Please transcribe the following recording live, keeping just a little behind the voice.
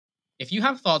If you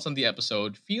have thoughts on the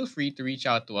episode, feel free to reach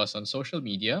out to us on social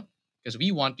media because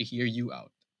we want to hear you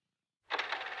out.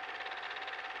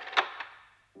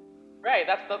 Right,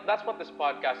 that's what this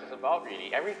podcast is about,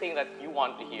 really. Everything that you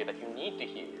want to hear, that you need to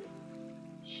hear.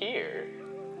 Here.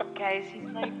 Guys,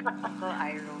 he's like Uncle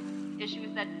Iroh.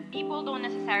 Issues that people don't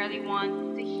necessarily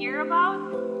want to hear about.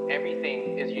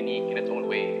 Everything is unique in its own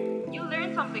way. You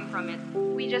learn something from it.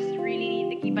 We just really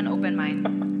need to keep an open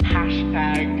mind.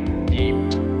 Hashtag deep.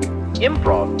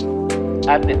 Improv,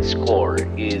 at its core,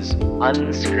 is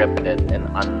unscripted and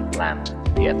unplanned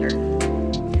theater.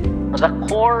 The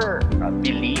core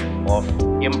belief of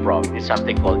improv is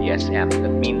something called yes and. That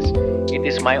means it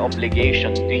is my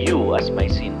obligation to you as my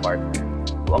scene partner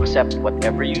to accept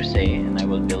whatever you say and I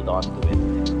will build onto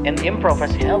it. And improv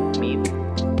has helped me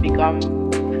become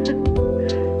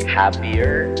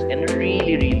happier and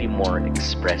really, really more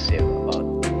expressive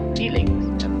about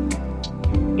feelings. And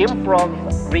improv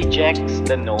rejects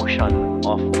the notion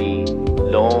of the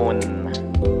lone,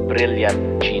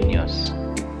 brilliant genius.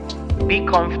 Be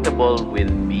comfortable with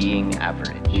being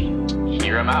average.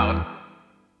 Hear him out.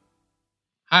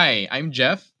 Hi, I'm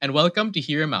Jeff, and welcome to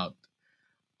Hear Him Out.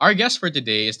 Our guest for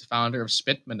today is the founder of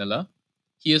Spit Manila.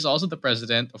 He is also the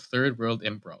president of Third World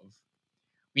Improv.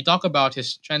 We talk about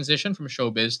his transition from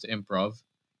showbiz to improv,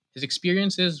 his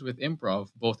experiences with improv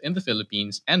both in the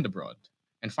Philippines and abroad,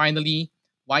 and finally,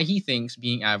 why he thinks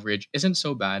being average isn't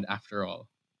so bad after all.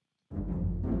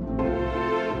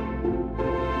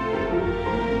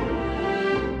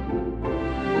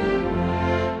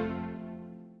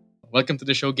 Welcome to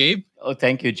the show, Gabe. Oh,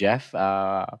 thank you, Jeff.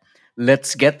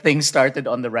 Let's get things started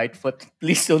on the right foot.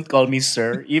 Please don't call me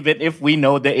sir, even if we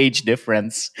know the age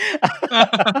difference.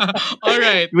 All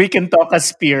right. We can talk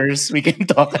as peers. We can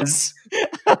talk as.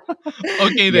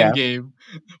 Okay then, Yeah. Gabe.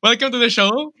 Welcome to the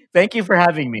show. Thank you for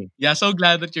having me. Yeah, so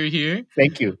glad that you're here.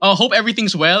 Thank you. Hope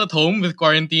everything's well at home with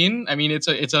quarantine. I mean, it's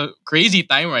a crazy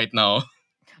time right now.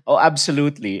 Oh,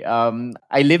 absolutely.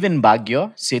 I live in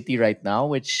Baguio City right now,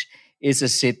 which is a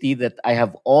city that I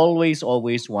have always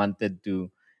wanted to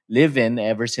live in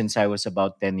ever since I was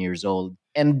about 10 years old.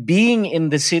 And being in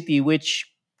the city, which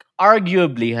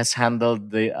arguably has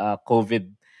handled the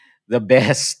COVID the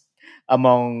best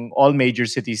among all major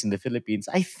cities in the Philippines,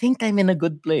 I think I'm in a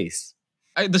good place.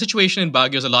 The situation in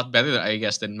Baguio is a lot better, I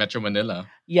guess, than Metro Manila.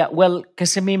 Yeah, well,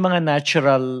 kasi may mga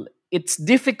natural, it's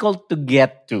difficult to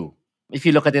get to. If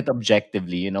you look at it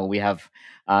objectively, we have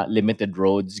limited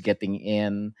roads getting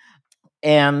in.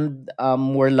 And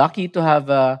we're lucky to have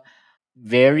a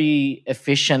very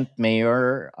efficient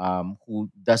mayor who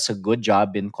does a good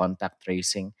job in contact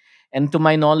tracing. And to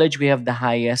my knowledge, we have the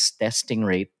highest testing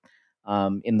rate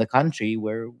in the country,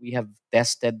 where we have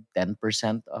tested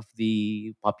 10% of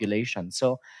the population.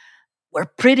 So we're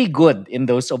pretty good in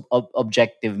those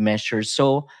objective measures.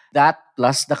 So that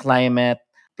plus the climate,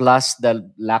 plus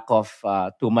the lack of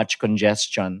too much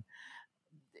congestion,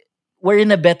 we're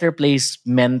in a better place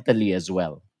mentally as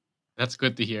well. That's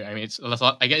good to hear. I mean,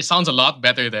 I guess it sounds a lot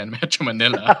better than Metro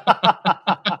Manila.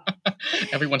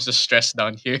 Everyone's just stressed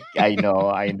down here. I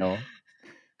know.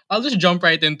 I'll just jump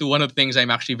right into one of the things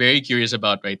I'm actually very curious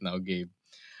about right now, Gabe.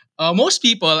 Most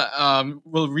people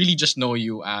will really just know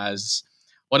you as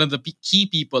one of the key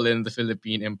people in the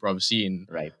Philippine improv scene.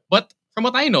 Right. But from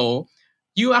what I know,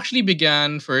 you actually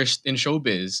began first in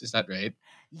showbiz. Is that right?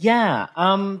 Yeah.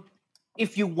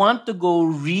 If you want to go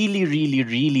really, really,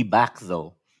 really back,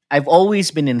 though, I've always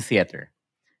been in theater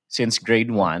since grade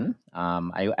one.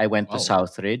 I went to Wow.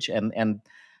 Southridge, and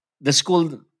the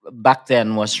school back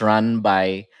then was run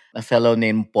by a fellow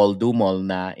named Paul Dumol,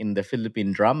 na in the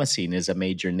Philippine drama scene is a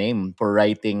major name for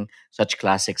writing such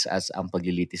classics as Ang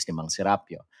Paglilitis ni Mang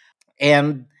Serapio.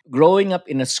 And growing up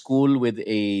in a school with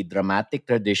a dramatic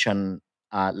tradition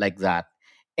like that,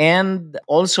 and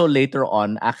also later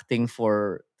on acting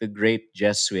for the great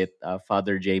Jesuit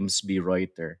Father James B.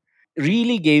 Reuter,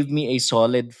 really gave me a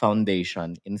solid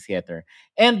foundation in theater.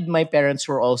 And my parents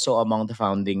were also among the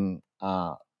founders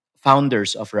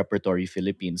of Repertory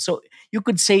Philippines. So you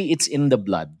could say it's in the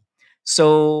blood.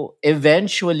 So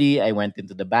eventually, I went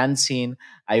into the band scene,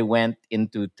 I went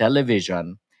into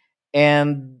television,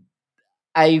 and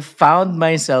I found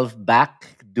myself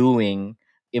back doing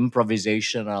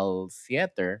improvisational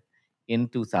theater in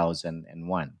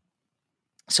 2001.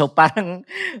 So parang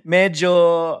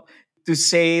medyo to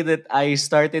say that I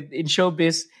started in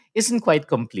showbiz isn't quite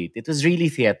complete. It was really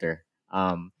theater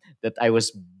that I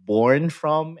was born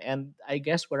from, and I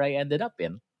guess where I ended up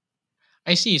in.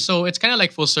 I see. So it's kind of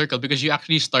like full circle because you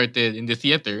actually started in the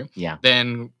theater, Yeah.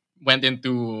 then went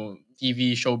into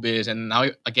TV, showbiz, and now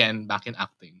again back in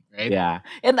acting, right? Yeah.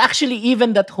 And actually,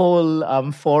 even that whole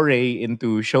foray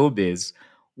into showbiz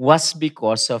was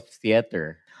because of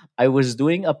theater. I was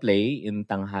doing a play in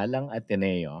Tanghalang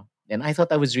Ateneo, and I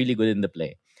thought I was really good in the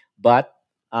play. But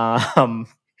um,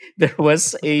 there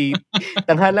was a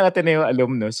Tanghalang Ateneo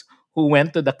alumnus who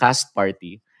went to the cast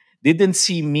party, didn't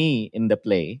see me in the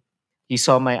play. He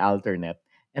saw my alternate.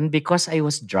 And because I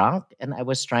was drunk and I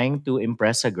was trying to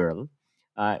impress a girl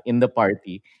in the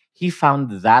party, he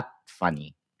found that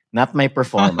funny, not my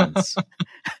performance.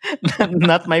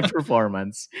 Not my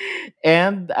performance.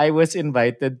 And I was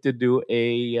invited to do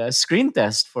a screen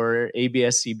test for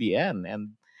ABS-CBN.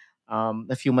 And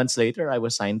a few months later, I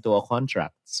was signed to a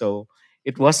contract. So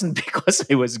it wasn't because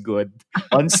I was good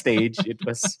on stage. It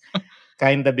was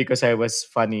kind of because I was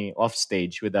funny off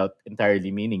stage without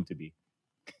entirely meaning to be.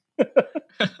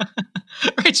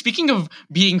 Right. Speaking of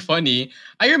being funny,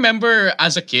 I remember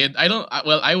as a kid.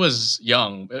 Well, I was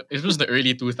young. It was the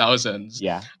early 2000s.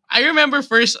 Yeah, I remember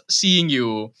first seeing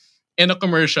you in a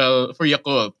commercial for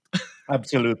Yakult.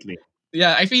 absolutely.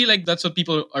 Yeah, I feel like that's what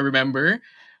people remember.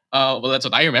 Well, that's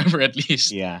what I remember at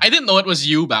least. Yeah. I didn't know it was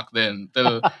you back then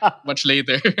till much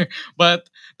later, but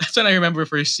that's when I remember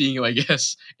first seeing you. I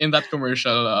guess in that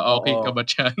commercial. Okay, Oo.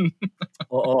 Kabachan.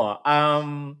 Oo.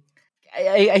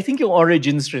 I think yung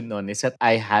origins rin nun is that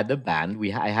I had a band.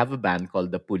 I have a band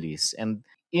called The Police. And,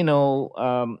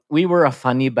 we were a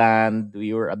funny band.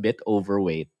 We were a bit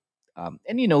overweight. And,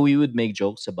 we would make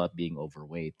jokes about being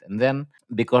overweight. And then,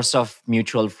 because of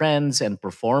mutual friends and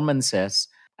performances,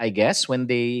 I guess when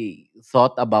they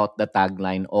thought about the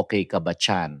tagline, Okay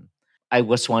Kabachan, I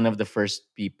was one of the first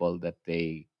people that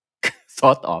they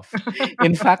thought of.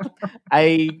 In fact,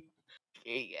 I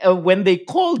when they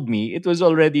called me, it was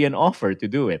already an offer to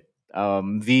do it.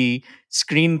 The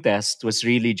screen test was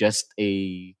really just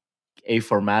a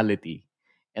formality,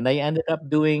 and I ended up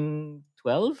doing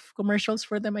 12 commercials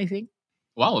for them. I think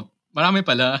Wow, marami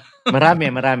pala.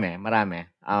 marami.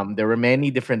 There were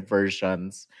many different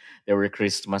versions. There were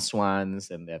Christmas ones,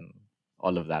 and then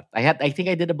all of that. I think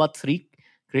I did about 3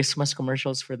 Christmas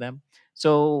commercials for them.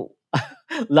 So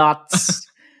lots,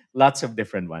 lots of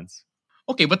different ones.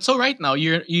 Okay, but so right now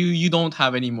you don't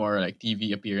have any more like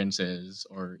TV appearances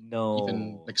or even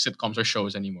No. like sitcoms or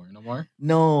shows anymore. No more.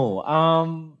 No.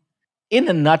 In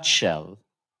a nutshell,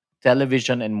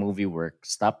 television and movie work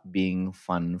stopped being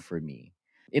fun for me.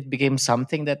 It became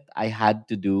something that I had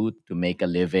to do to make a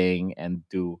living and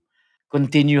to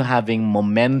continue having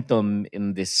momentum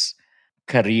in this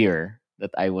career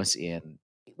that I was in.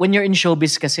 When you're in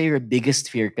showbiz kasi, your biggest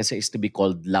fear kasi is to be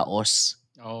called laos.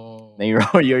 Na Oh.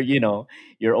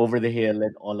 you're over the hill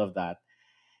and all of that.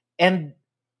 And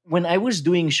when I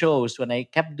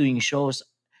kept doing shows,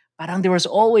 parang there was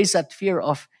always that fear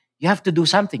of you have to do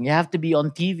something. You have to be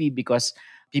on TV because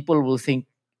people will think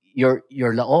you're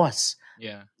laos.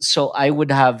 Yeah. So I would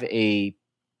have a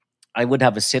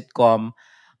sitcom,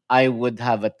 I would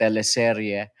have a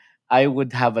teleserye, I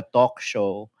would have a talk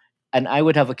show, and I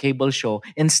would have a cable show.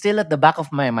 And still at the back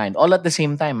of my mind, all at the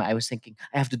same time, I was thinking,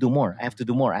 I have to do more. I have to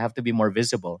do more. I have to be more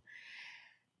visible.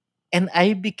 And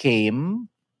I became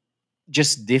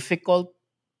just difficult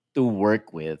to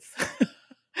work with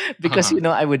because Uh-huh.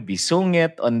 I would be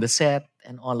sungit on the set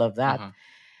and all of that. Uh-huh.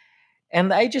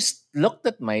 And I just looked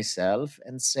at myself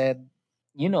and said,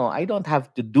 I don't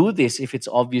have to do this if it's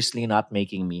obviously not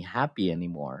making me happy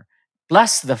anymore.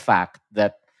 Plus the fact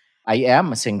that I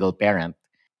am a single parent.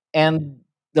 And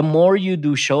the more you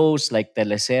do shows like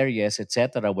teleseries,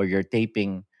 etc., where you're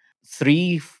taping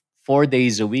 3, 4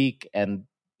 days a week, and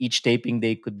each taping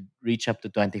day could reach up to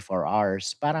 24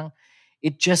 hours, parang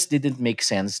it just didn't make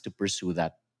sense to pursue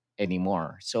that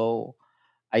anymore. So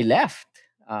I left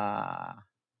uh,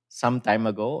 some time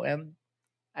ago, and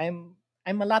I'm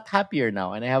I'm a lot happier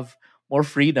now, and I have more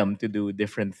freedom to do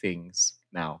different things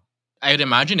now. I'd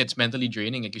imagine it's mentally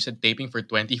draining. Like you said, taping for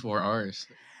 24 hours.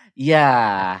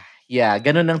 Yeah, yeah,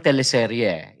 ganun ang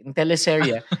teleserye. In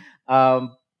teleserye,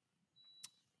 um,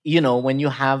 when you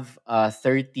have a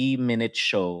 30-minute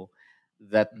show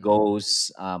that Mhm.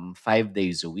 goes 5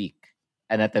 days a week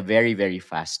and at a very, very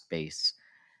fast pace,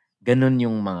 ganun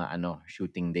yung mga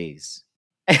shooting days.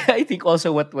 I think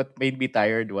also what made me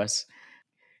tired was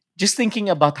just thinking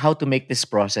about how to make this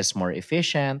process more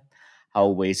efficient, how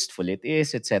wasteful it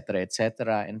is, etc.,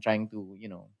 and trying to,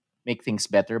 make things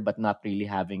better, but not really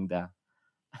having the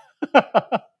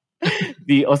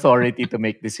the authority to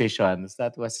make decisions.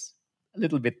 That was a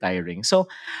little bit tiring. So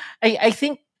I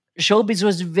think showbiz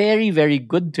was very, very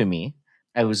good to me.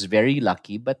 I was very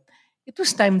lucky, but it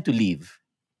was time to leave.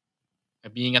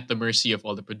 being at the mercy of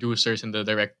all the producers and the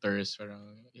directors.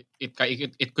 Parang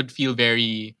it could feel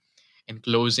very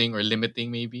enclosing or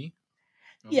limiting, maybe.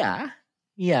 No? Yeah.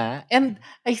 Yeah. And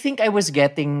I think I was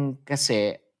getting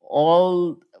kasi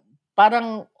all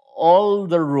parang all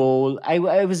the role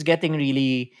I was getting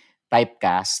really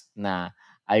typecast na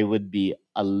I would be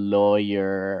a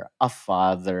lawyer, a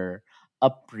father, a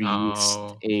priest,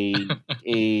 Oh,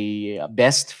 a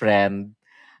best friend,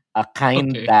 a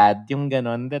kind okay. dad, yung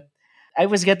ganon that I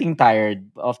was getting tired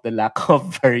of the lack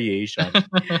of variation.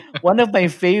 One of my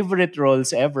favorite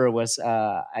roles ever was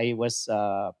I was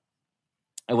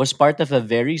part of a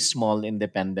very small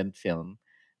independent film,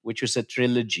 which was a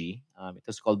trilogy. It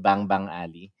was called Bang Bang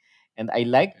Ali, and I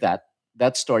liked Okay.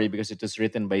 that story because it was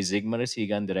written by Zigmar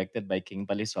Sigan, directed by King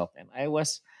Palisok, and I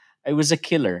was a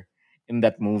killer in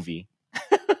that movie.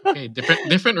 Okay,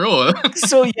 different role.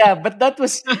 So yeah, but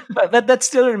but that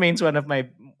still remains one of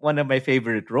my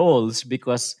favorite roles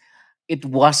because it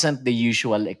wasn't the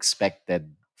usual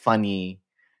expected funny,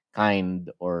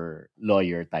 kind or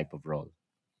lawyer type of role.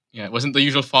 Yeah, it wasn't the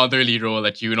usual fatherly role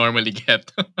that you normally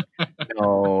get.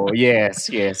 No, yes,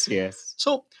 yes, yes.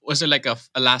 So, was there like a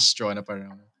last straw na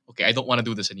parang, okay, I don't want to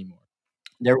do this anymore?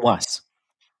 There was.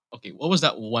 Okay, what was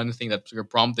that one thing that sort of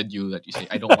prompted you that you say,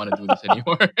 I don't want to do this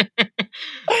anymore?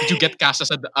 Did you get cast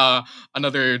as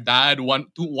another dad one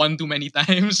too many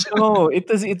times? No, it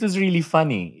was really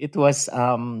funny. It was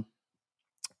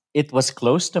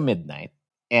close to midnight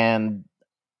and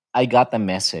I got a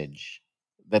message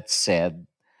that said,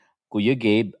 Kuya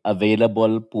Gabe,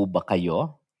 available po ba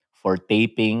kayo for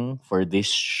taping for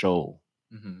this show?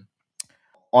 Mhm.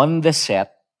 On the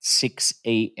set, 6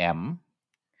 a.m.,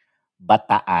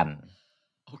 Bataan.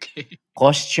 Okay.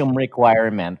 Costume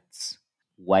requirements,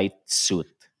 white suit.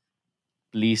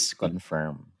 Please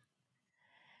confirm.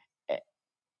 A-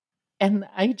 And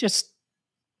I just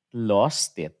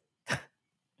lost it.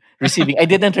 Receiving, I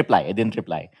didn't reply. I didn't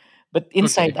reply. But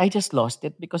inside, Okay. I just lost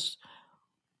it because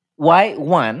why?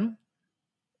 One,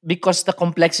 because the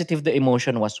complexity of the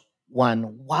emotion was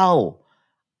one, wow.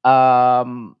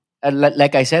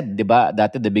 Like I said, di ba,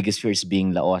 dati the biggest fear is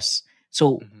being laos.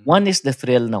 So Mhm. one is the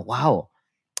thrill na, wow,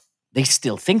 they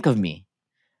still think of me.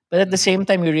 But at the Mhm. same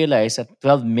time, you realize at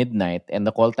 12 midnight and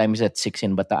the call time is at 6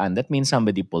 in Bataan, that means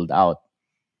somebody pulled out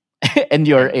and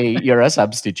Right. you're a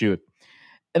substitute.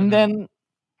 And Mhm. then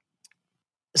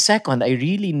second, I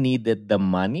really needed the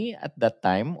money at that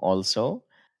time also.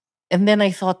 And then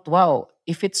I thought, wow,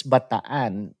 if it's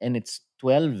Bataan and it's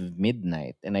 12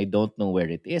 midnight and I don't know where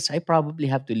it is, I probably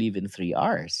have to leave in 3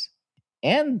 hours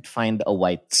and find a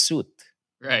white suit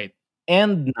Right.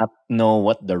 and not know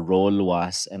what the role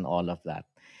was and all of that.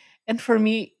 And for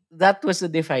me, that was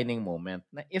the defining moment.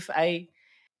 Na if I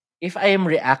am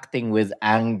reacting with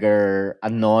anger,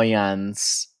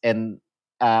 annoyance, and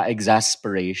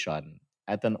exasperation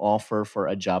at an offer for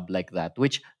a job like that,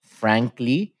 which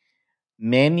frankly,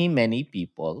 many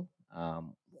people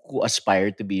who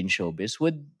aspire to be in showbiz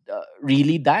would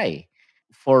really die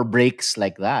for breaks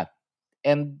like that.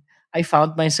 And I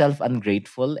found myself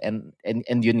ungrateful and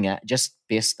yun nga, just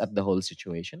pissed at the whole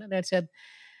situation. And I said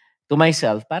to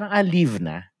myself, parang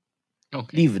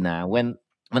Okay. leave na when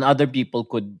other people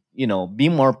could, you know, be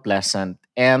more pleasant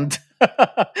and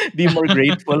be more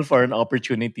grateful for an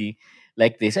opportunity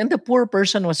like this. And the poor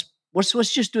person was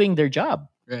just doing their job.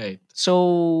 Right.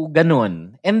 So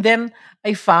ganun. And then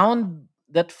I found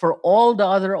that for all the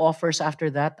other offers after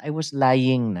that, I was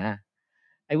lying na.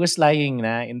 I was lying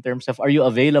na in terms of, are you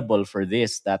available for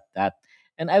this, that, that?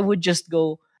 And I would just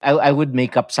go, I would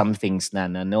make up some things na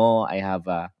no, I have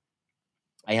a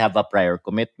prior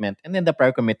commitment. And then the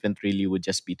prior commitment really would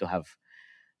just be to have,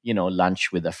 you know,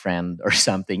 lunch with a friend or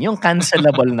something. Yung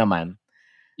cancelable naman.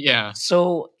 Yeah.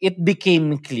 So it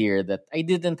became clear that I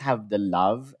didn't have the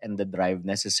love and the drive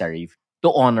necessary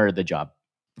to honor the job.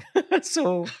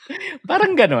 So,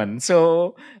 parang ganon.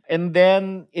 So, and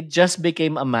then it just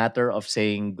became a matter of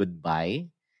saying goodbye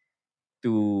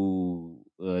to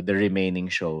the remaining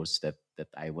shows that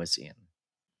I was in.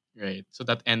 Right. So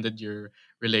that ended your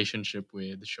relationship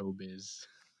with showbiz.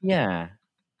 Yeah.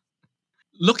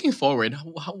 Looking forward,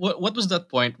 what was that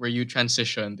point where you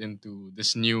transitioned into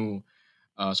this new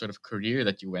sort of career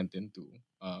that you went into,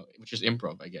 which is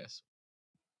improv, I guess?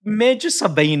 Medyo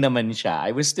sabay naman siya.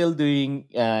 I was still doing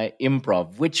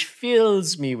improv, which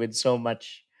fills me with so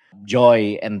much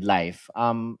joy and life.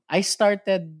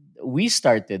 We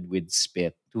started with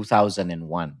Spit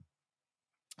 2001.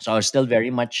 So I was still very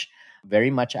much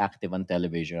active on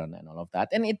television and all of that.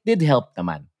 And it did help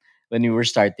naman when we were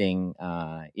starting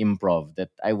improv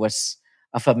that I was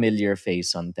a familiar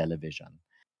face on television.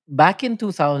 Back in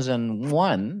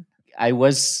 2001, I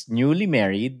was newly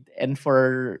married, and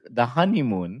for the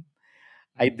honeymoon,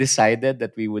 I Mhm. decided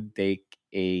that we would take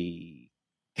a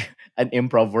an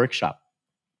improv workshop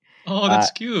Oh, uh,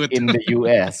 that's cute. in the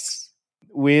US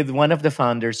with one of the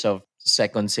founders of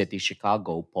Second City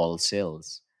Chicago, Paul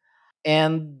Sills.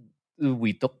 And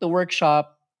we took the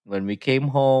workshop. When we came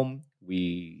home,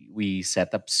 we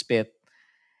set up Spit,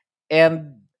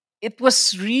 and it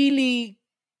was really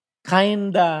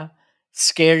kinda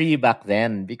scary back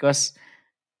then because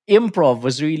improv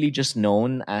was really just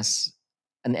known as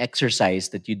an exercise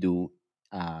that you do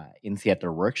in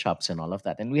theater workshops and all of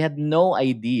that. And we had no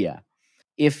idea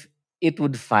if it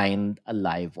would find a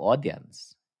live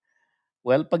audience.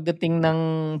 Well, pagdating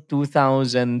ng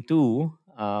 2002,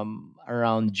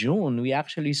 around June, we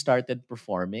actually started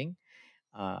performing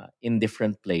in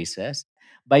different places.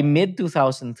 By mid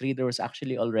 2003, there was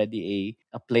actually already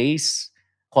a place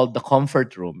called the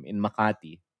Comfort Room in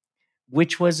Makati,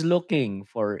 which was looking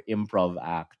for improv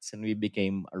acts, and we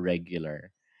became a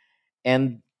regular.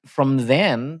 And from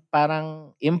then,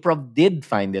 parang improv did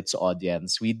find its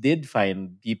audience. We did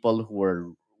find people who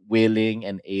were willing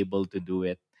and able to do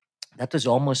it. That was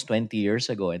almost 20 years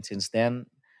ago. And since then,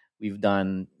 we've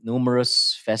done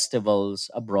numerous festivals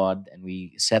abroad, and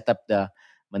we set up the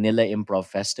Manila Improv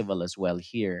Festival as well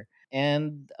here.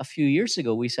 And a few years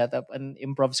ago, we set up an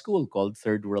improv school called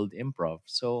Third World Improv.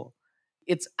 So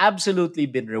it's absolutely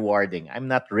been rewarding. I'm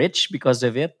not rich because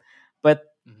of it,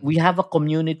 but we Mhm. have a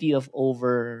community of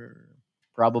over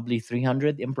probably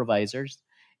 300 improvisers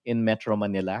in Metro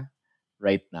Manila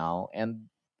right now. And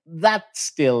that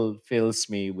still fills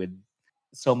me with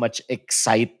so much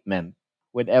excitement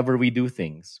whenever we do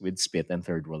things with Spit and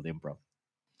Third World Improv.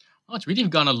 Oh, it's really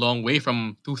gone a long way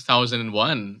from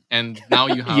 2001. And now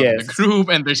you have the Yes. group,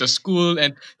 and there's a school,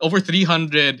 and over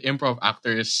 300 improv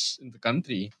actors in the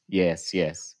country. Yes,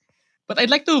 yes. But I'd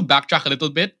like to backtrack a little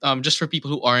bit, just for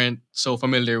people who aren't so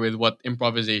familiar with what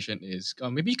improvisation is.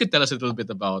 Maybe you could tell us a little bit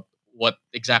about what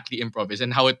exactly improv is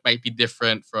and how it might be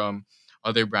different from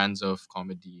other brands of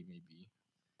comedy, maybe.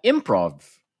 Improv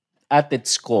at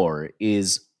its core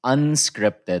is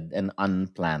unscripted and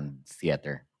unplanned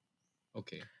theater.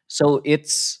 Okay. So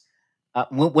it's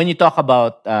when you talk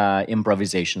about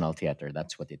improvisational theater,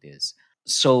 that's what it is.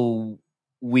 So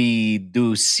we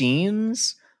do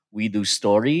scenes, we do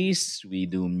stories, we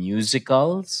do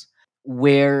musicals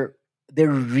where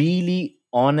there really,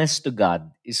 honest to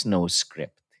God, is no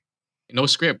script. No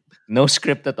script. No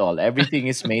script at all. Everything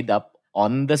is made up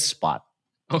on the spot.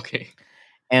 Okay.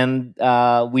 And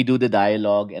we do the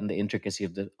dialogue and the intricacy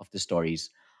of the stories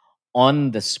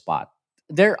on the spot.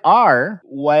 There are,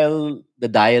 while the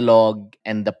dialogue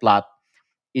and the plot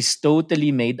is totally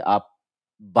made up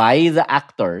by the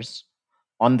actors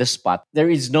on the spot, there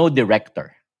is no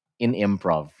director in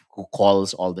improv who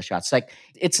calls all the shots. Like,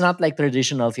 it's not like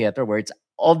traditional theater where it's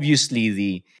obviously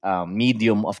the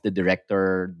medium of the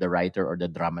director, the writer, or the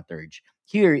dramaturge.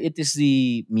 Here, it is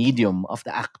the medium of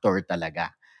the actor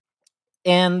talaga.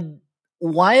 And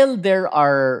while there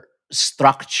are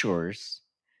structures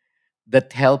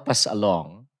that help us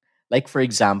along. Like, for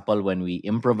example, when we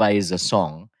improvise a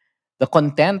song, the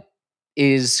content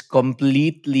is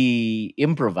completely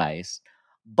improvised,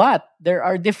 but there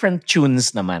are different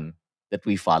tunes naman that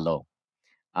we follow.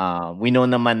 We know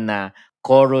naman na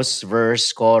chorus,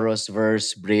 verse,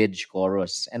 bridge,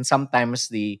 chorus. And sometimes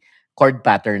the chord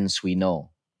patterns we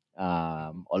know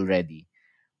already.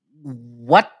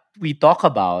 What we talk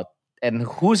about and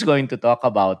who's going to talk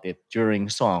about it during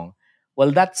song,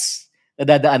 well, that's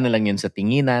nadadaan na lang yun sa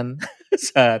tinginan,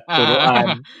 sa Ah,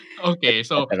 turuan, okay.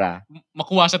 So, etc.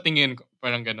 makuha sa tingin ko,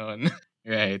 parang ganon.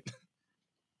 Right.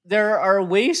 There are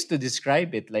ways to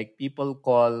describe it. Like, people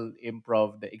call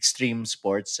improv the extreme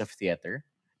sports of theater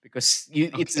because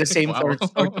it's Okay. the same Wow. sort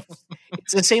of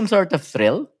it's the same sort of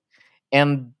thrill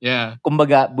and Yeah.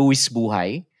 kumbaga buwis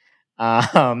buhay,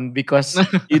 because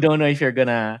you don't know if you're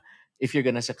gonna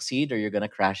succeed or you're gonna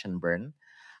crash and burn.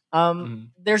 Mhm.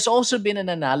 There's also been an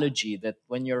analogy that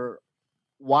when you're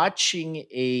watching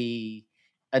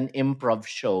an improv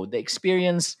show, the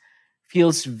experience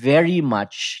feels very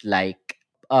much like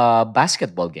a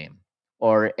basketball game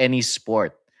or any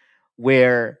sport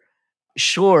where,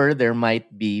 sure, there might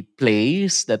be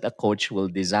plays that a coach will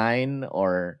design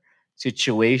or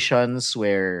situations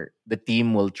where the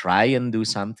team will try and do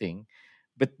something,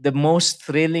 but the most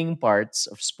thrilling parts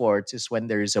of sports is when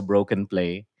there is a broken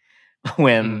play,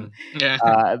 when Mhm.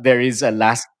 Yeah. there is a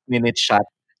last minute shot,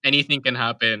 Anything can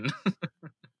happen.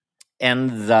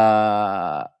 and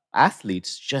the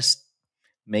athletes just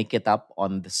make it up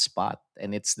on the spot.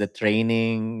 And it's the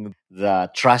training, the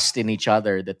trust in each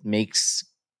other that makes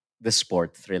the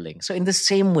sport thrilling. So in the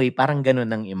same way, parang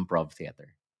ganun ng improv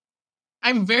theater.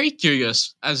 I'm very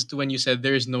curious as to when you said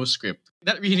there is no script.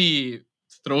 That really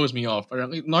throws me off.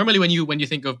 Parang, normally, when you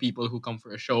think of people who come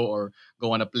for a show or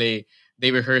go on a play,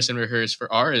 they rehearse and rehearse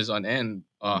for hours on end.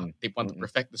 Mm, They want to mm-mm.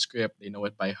 perfect the script. They know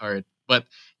it by heart. But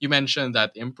you mentioned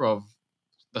that improv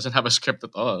doesn't have a script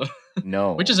at all,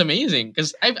 which is No. amazing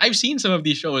because I've seen some of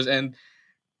these shows and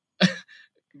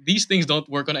these things don't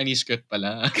work on any script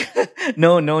pala.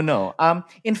 No, no, no.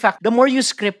 In fact, the more you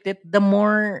script it, the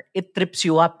more it trips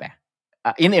you up.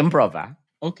 In improv,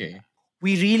 Okay.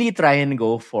 we really try and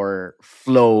go for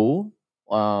flow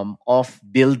of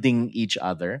building each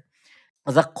other.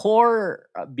 The core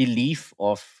belief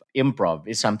of improv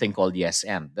is something called yes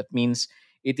and. That means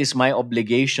it is my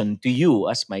obligation to you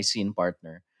as my scene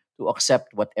partner to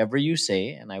accept whatever you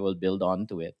say and I will build on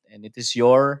to it. And it is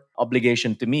your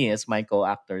obligation to me as my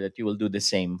co-actor that you will do the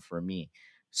same for me.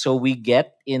 So we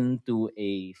get into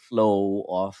a flow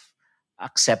of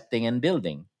accepting and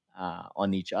building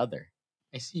on each other.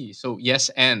 I see. So yes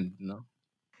and no.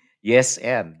 Yes,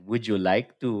 and would you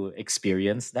like to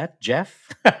experience that,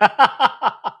 Jeff?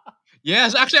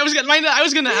 Yes, actually, I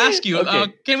was gonna ask you.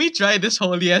 Okay. Can we try this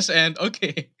whole yes and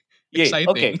okay? Yay. Exciting.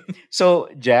 Okay. So,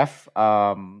 Jeff,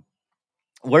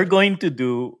 we're going to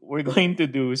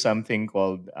do something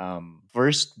called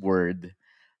first word,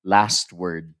 last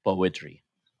word poetry.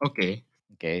 Okay.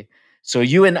 Okay. So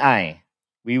you and I,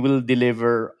 we will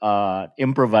deliver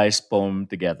improvised poem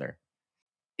together.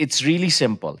 It's really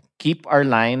simple. Keep our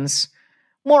lines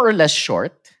more or less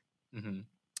short, Hmm.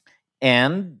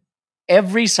 and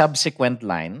every subsequent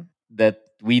line that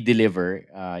we deliver,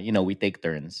 we take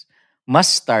turns,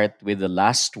 must start with the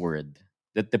last word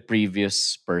that the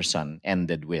previous person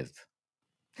ended with.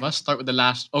 Must start with the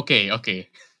last. Okay. Okay.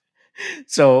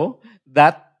 So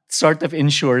that sort of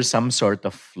ensures some sort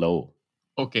of flow.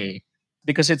 Okay.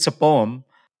 Because it's a poem,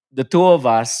 the two of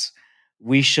us,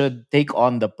 we should take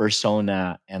on the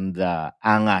persona and the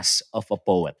angas of a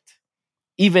poet,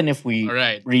 even if All we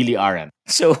right. really aren't.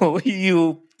 So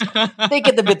you take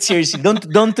it a bit seriously.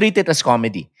 Don't treat it as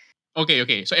comedy. Okay.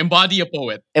 Okay. So embody a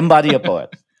poet. Embody a poet.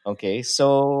 Okay,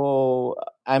 so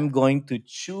I'm going to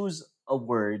choose a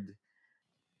word,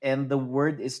 and the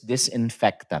word is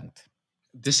disinfectant.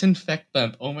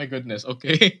 Disinfectant. Oh my goodness.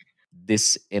 Okay.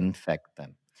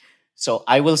 Disinfectant. So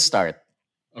I will start.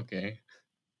 Okay.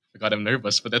 I got him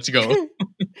nervous, but let's go.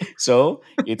 So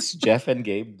it's Jeff and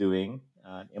Gabe doing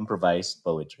improvised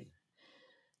poetry.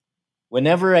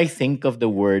 Whenever I think of the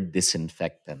word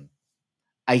disinfectant,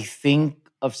 I think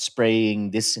of spraying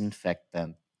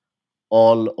disinfectant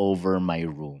all over my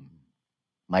room.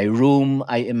 My room,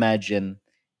 I imagine,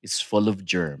 is full of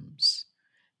germs,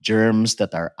 germs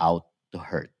that are out to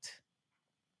hurt.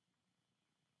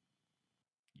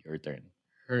 Your turn.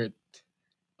 Hurt.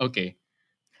 Okay.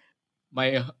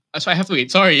 My. So I have to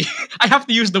wait. Sorry. I have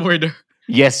to use the word.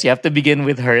 Yes, you have to begin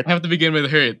with hurt. I have to begin with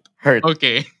hurt. Hurt.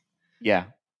 Okay. Yeah.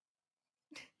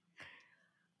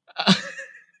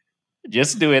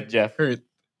 Just do it, Jeff. Hurt.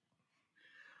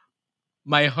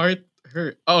 My heart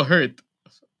hurt. Oh, hurt.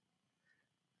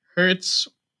 Hurts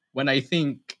when I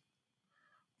think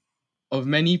of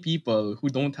many people who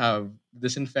don't have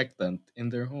disinfectant in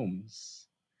their homes.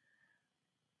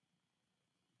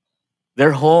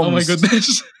 Their Oh my homes.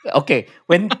 goodness. Okay,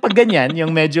 when pag ganyan,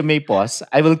 yung medyo may pause,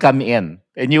 I will come in.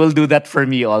 And you will do that for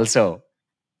me also.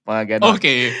 Mga ganon.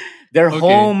 Okay. Their Okay.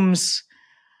 homes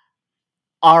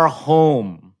are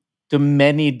home to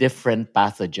many different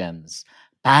pathogens.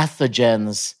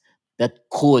 Pathogens that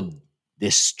could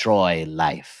destroy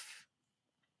life.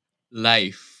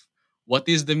 Life. What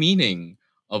is the meaning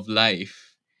of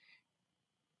life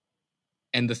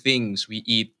and the things we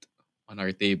eat on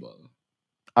our table?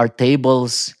 Our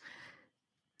tables,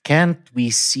 can't we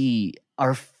see,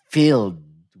 are filled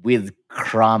with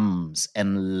crumbs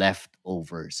and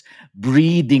leftovers,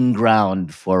 breeding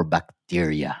ground for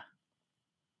bacteria.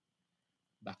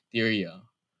 Bacteria.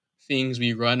 Things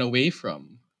we run away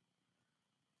from.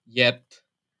 Yet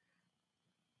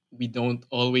we don't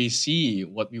always see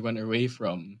what we run away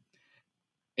from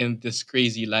in this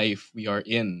crazy life we are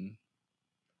in.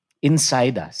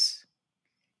 Inside us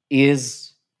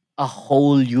is a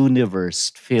whole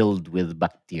universe filled with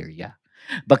bacteria.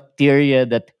 Bacteria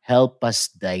that help us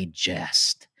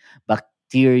digest,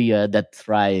 bacteria that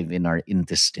thrive in our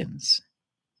intestines.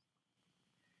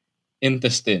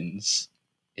 Intestines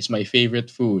is my favorite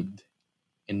food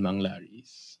in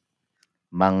Manglaris.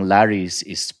 Mang Larry's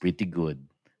is pretty good,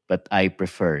 but I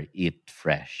prefer it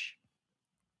fresh.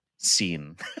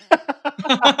 Scene.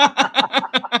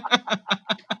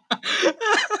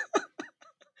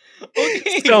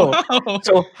 Okay. So,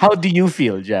 Wow. how do you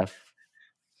feel, Jeff?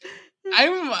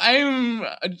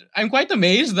 I'm quite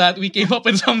amazed that we came up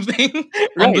with something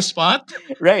on the Right, spot.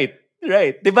 right,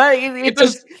 right. Diba? It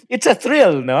was It's a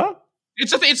thrill, no?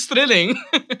 it's thrilling.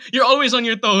 You're always on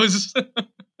your toes.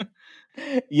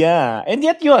 Yeah, and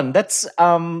yet yun, that's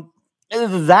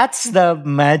the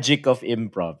magic of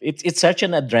improv. It's such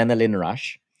an adrenaline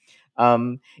rush.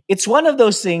 It's one of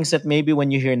those things that maybe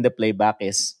when you hear in the playback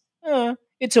is,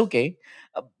 it's okay.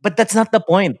 But that's not the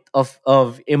point of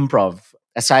improv.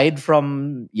 Aside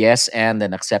from yes and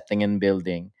accepting and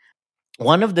building,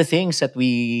 one of the things that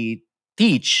we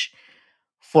teach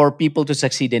for people to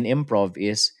succeed in improv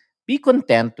is be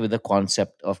content with the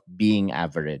concept of being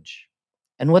average.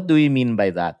 And what do we mean by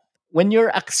that? When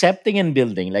you're accepting and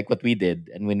building, like what we did,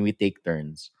 and when we take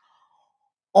turns,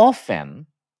 often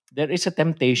there is a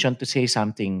temptation to say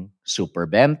something super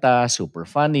benta, super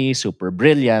funny, super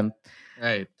brilliant,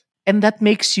 Right. and that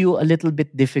makes you a little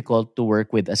bit difficult to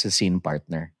work with as a scene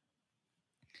partner.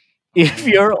 If Oh,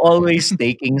 you're okay. always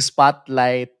taking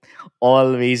spotlight,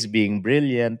 always being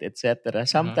brilliant, etc., Uh-huh.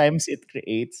 sometimes it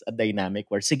creates a dynamic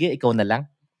where, sige, ikaw na lang.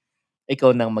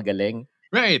 Ikaw nang magaling.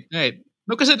 Right, right.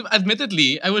 No, because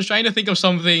admittedly, I was trying to think of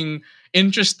something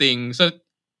interesting so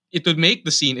it would make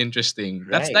the scene interesting.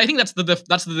 I Right. think that's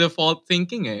the default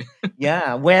thinking. Eh.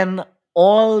 Yeah. When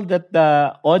all that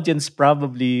the audience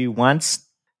probably wants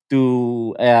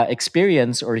to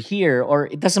experience or hear, or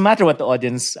it doesn't matter what the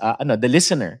audience, the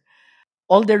listener,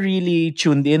 all they're really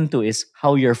tuned into is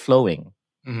how you're flowing,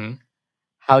 Mm-hmm.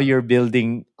 how you're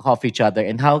building off each other,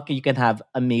 and how you can have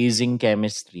amazing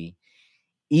chemistry,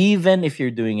 even if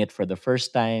you're doing it for the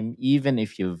first time, even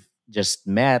if you've just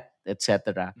met,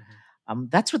 etc. Mm-hmm.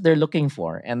 That's what they're looking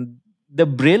for, and the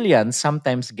brilliance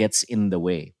sometimes gets in the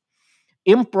way.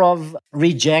 Improv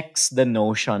rejects the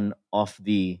notion of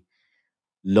the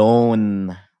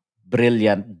lone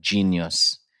brilliant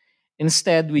genius.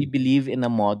 Instead, we believe in a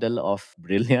model of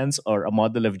brilliance or a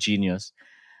model of genius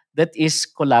that is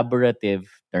collaborative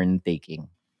turn taking.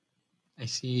 I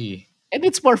see. And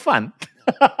it's more fun.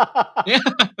 Yeah,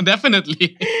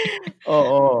 definitely.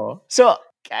 Oh. So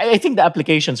I think the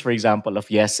applications, for example,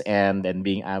 of yes and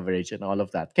being average and all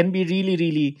of that can be really,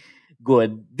 really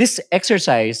good. This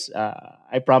exercise,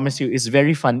 I promise you, is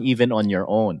very fun even on your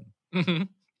own. Mhm.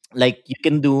 Like you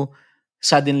can do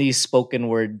suddenly spoken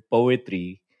word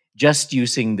poetry just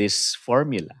using this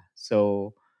formula.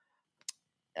 So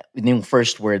yung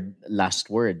first word, last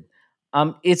word.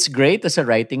 It's great as a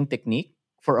writing technique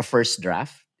for a first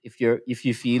draft. If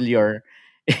you feel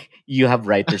you have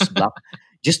writer's block,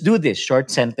 just do this short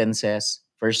sentences,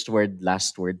 first word,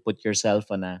 last word. Put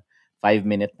yourself on a 5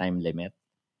 minute time limit,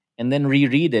 and then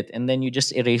reread it, and then you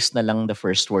just erase na lang the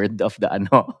first word of the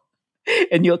ano,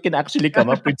 and you can actually come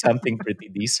up with something pretty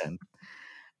decent.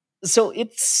 So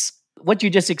it's what you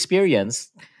just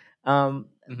experienced. Mhm.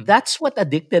 That's what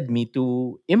addicted me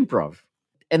to improv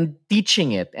and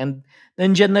teaching it. And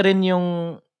nandiyan na rin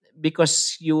yung,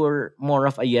 because you're more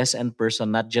of a yes and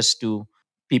person, not just to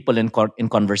people in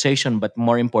conversation, but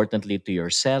more importantly to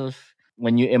yourself.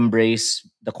 When you embrace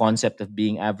the concept of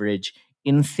being average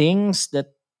in things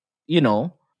that, you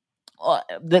know,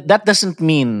 that doesn't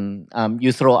mean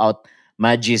you throw out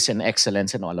magis and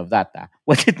excellence and all of that. Ah.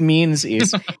 What it means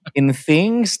is in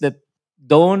things that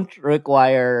don't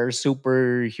require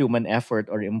superhuman effort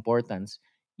or importance,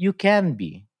 you can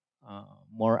be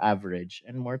more average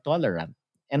and more tolerant.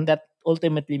 And that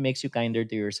ultimately makes you kinder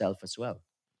to yourself as well.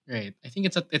 Right. I think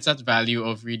it's that value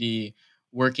of really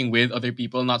working with other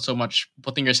people, not so much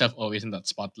putting yourself always in that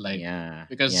spotlight. Yeah,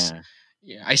 Because yeah.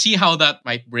 yeah, I see how that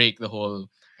might break the whole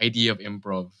idea of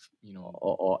improv. You know,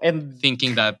 Oo. And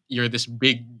thinking that you're this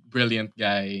big, brilliant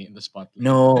guy in the spotlight.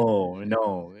 no,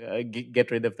 no,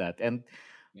 get rid of that. And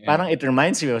Yeah. parang it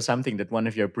reminds me of something that one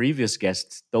of your previous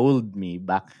guests told me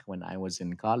back when I was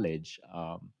in college.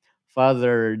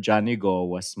 Father Johnny Go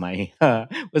was my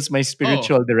was my Oh.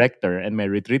 spiritual director and my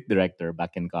retreat director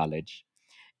back in college.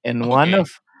 And Okay.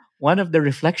 one of the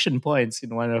reflection points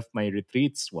in one of my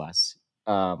retreats was,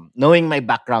 knowing my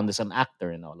background as an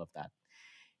actor and all of that.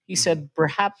 He Hmm. said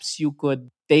perhaps you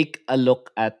could take a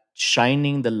look at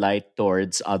shining the light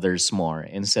towards others more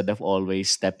instead of always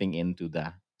stepping into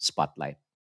the spotlight.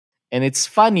 And it's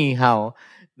funny how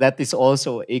that is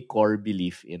also a core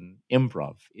belief in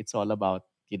improv. It's all about,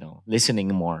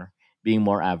 listening more, being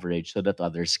more average so that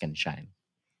others can shine.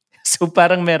 So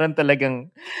parang meron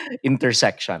talagang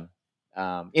intersection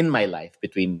in my life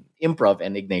between improv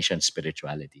and Ignatian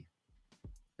spirituality.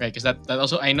 Right. Because that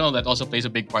also I know that also plays a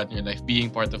big part in your life,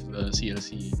 being part of the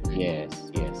CLC. Right.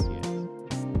 Yes, yes, yes.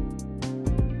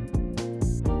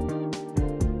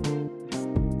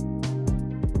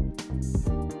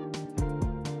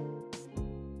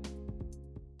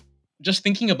 just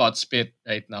thinking about Spit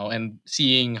right now and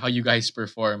seeing how you guys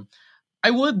perform,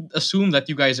 I would assume that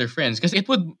you guys are friends because it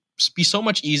would be so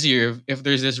much easier if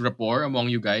there's this rapport among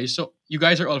you guys. So you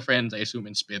guys are all friends, I assume,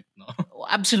 in Spit, no? Oh,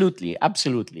 absolutely,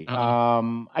 absolutely.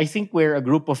 Uh-uh. I think we're a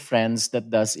group of friends that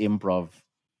does improv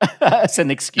as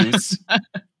an excuse.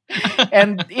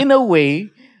 And in a way,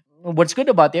 what's good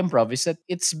about improv is that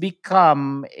it's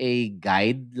become a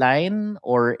guideline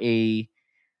or a,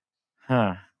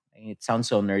 huh, it sounds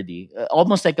so nerdy,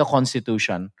 almost like a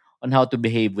constitution on how to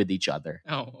behave with each other.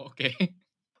 Oh, okay.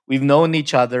 We've known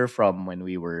each other from when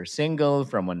we were single,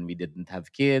 from when we didn't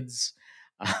have kids,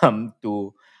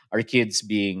 to our kids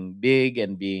being big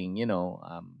and being,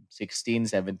 16,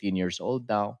 17 years old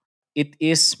now. It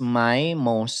is my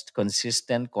most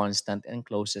consistent, constant, and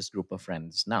closest group of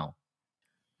friends now.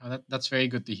 Oh, that's very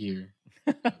good to hear.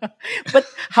 But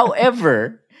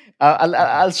however,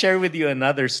 I'll share with you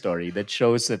another story that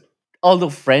shows that although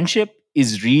friendship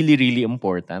is really, really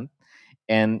important,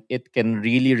 and it can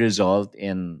really result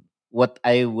in what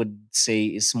I would say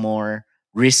is more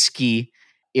risky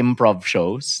improv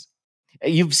shows.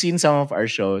 You've seen some of our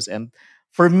shows, and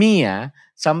for me,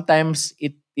 sometimes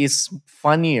it is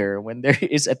funnier when there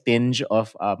is a tinge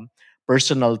of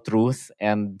personal truth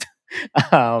and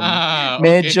um, Ah, okay.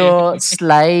 medyo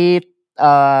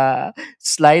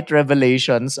slight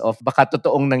revelations of baka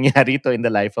totoong nangyari to in the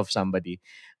life of somebody.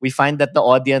 We find that the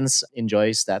audience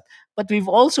enjoys that. But we've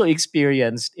also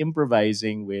experienced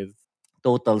improvising with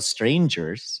total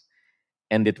strangers,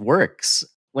 and it works.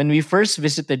 When we first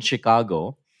visited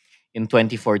Chicago in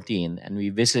 2014, and we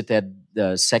visited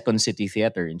the Second City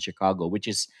Theater in Chicago, which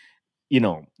is,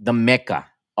 the mecca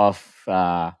of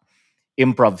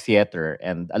improv theater,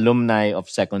 and alumni of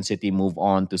Second City move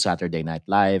on to Saturday Night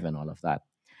Live and all of that.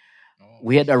 Oh,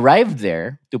 We had arrived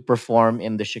there to perform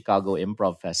in the Chicago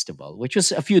Improv Festival, which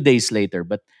was a few days later.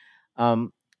 But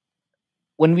um,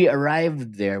 when we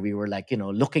arrived there, we were like,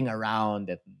 looking around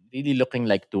and really looking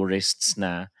like tourists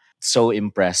na so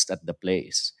impressed at the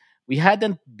place. We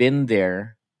hadn't been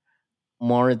there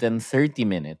more than 30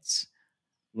 minutes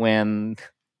when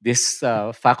this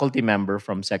faculty member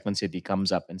from Second City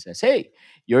comes up and says, "Hey,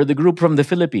 you're the group from the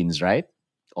Philippines, right?"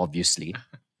 Obviously.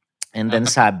 And then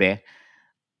sabe,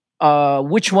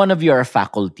 which one of you are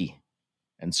faculty?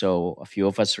 And so a few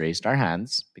of us raised our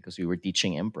hands because we were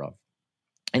teaching improv.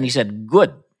 And he right. said,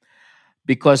 "Good,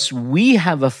 because we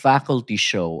have a faculty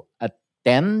show at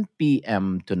 10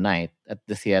 p.m. tonight at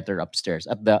the theater upstairs,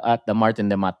 at the Martin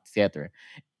de Mat Theater.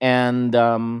 And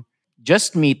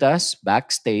just meet us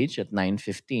backstage at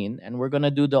 9:15, and we're going to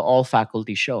do the all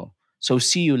faculty show. So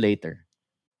see you later."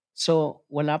 So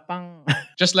wala pang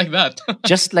Just like that.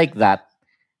 just like that,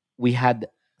 we had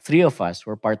three of us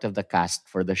were part of the cast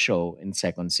for the show in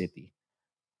Second City.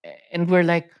 And we're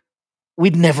like,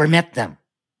 we'd never met them.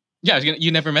 Yeah, you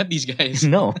never met these guys.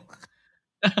 No.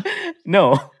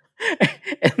 No.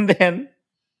 And then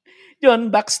yun,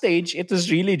 backstage, it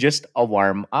was really just a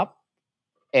warm up.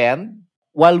 And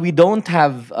while we don't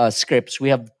have scripts, we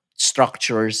have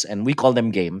structures and we call them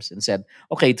games and said,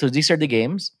 okay, so these are the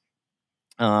games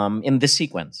in this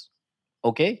sequence.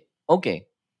 Okay? Okay.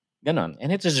 Ganon.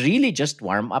 And it was really just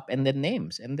warm up and then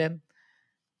names. And then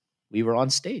we were on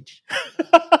stage.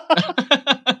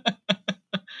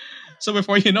 So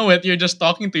before you know it, you're just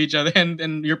talking to each other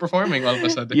and you're performing all of a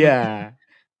sudden. Yeah.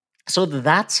 So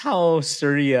that's how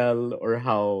surreal or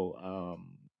how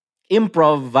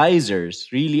improvisers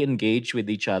really engage with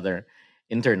each other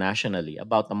internationally.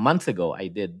 About a month ago, I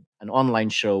did an online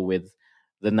show with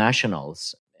the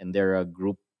Nationals, and they're a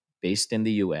group based in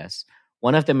the US.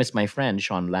 One of them is my friend,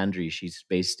 Sean Landry. She's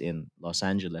based in Los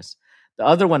Angeles. The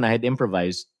other one I had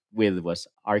improvised with was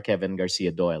R. Kevin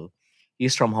Garcia Doyle.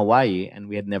 He's from Hawaii, and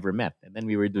we had never met. And then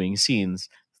we were doing scenes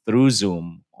through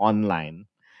Zoom online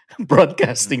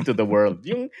broadcasting to the world.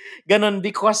 Yung ganon,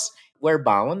 because we're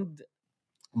bound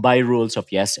by rules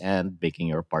of yes and making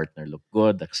your partner look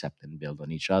good, accept and build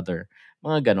on each other.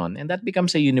 Mga ganon. And that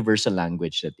becomes a universal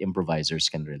language that improvisers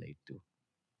can relate to.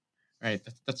 Right.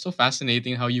 That's so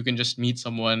fascinating how you can just meet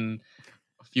someone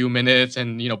a few minutes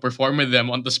and perform with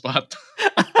them on the spot.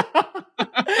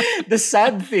 The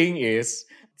sad thing is,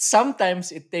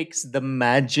 sometimes it takes the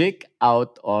magic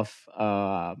out of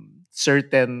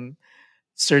certain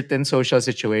social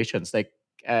situations. Like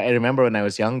I remember when I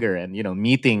was younger, and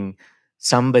meeting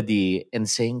somebody and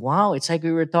saying, "Wow, it's like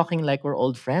we were talking like we're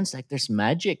old friends. Like there's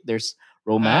magic, there's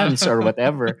romance or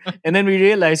whatever." And then we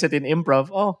realized that in improv,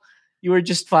 oh, you were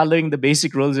just following the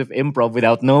basic rules of improv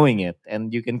without knowing it,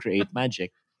 and you can create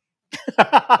magic.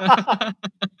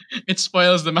 It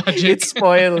spoils the It magic.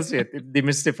 spoils it. It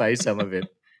demystifies some of it.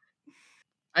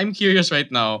 I'm curious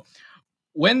right now.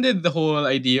 when did the whole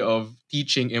idea of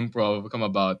teaching improv come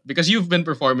about? Because you've been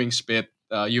performing spit,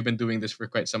 you've been doing this for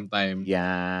quite some time.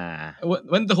 Yeah.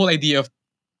 When the whole idea of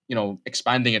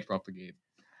expanding it propagate?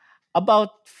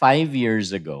 About 5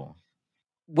 years ago.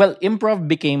 Well, improv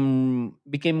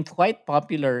became quite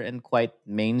popular and quite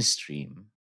mainstream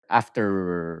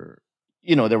after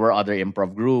there were other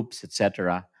improv groups,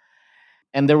 etc.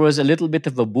 And there was a little bit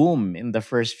of a boom in the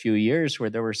first few years where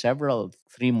there were several,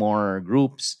 three more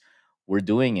groups were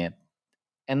doing it.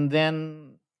 And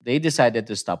then they decided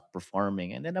to stop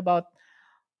performing. And then about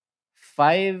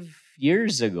 5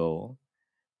 years ago,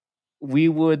 we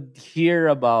would hear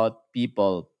about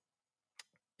people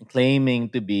claiming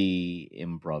to be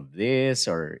improv this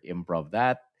or improv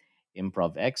that,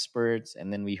 improv experts.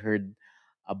 And then we heard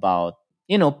about,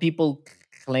 people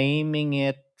claiming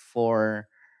it for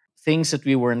things that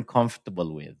we weren't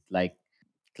comfortable with, like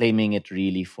claiming it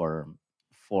really for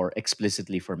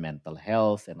explicitly for mental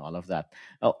health and all of that.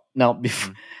 Oh, now,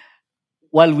 Mm.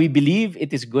 while we believe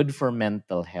it is good for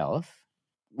mental health,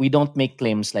 we don't make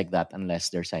claims like that unless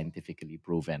they're scientifically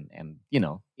proven and,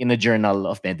 in a journal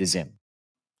of medicine.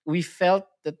 We felt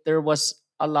that there was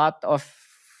a lot of,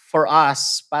 for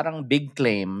us, parang big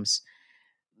claims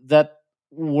that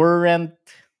weren't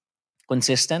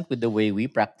consistent with the way we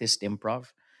practiced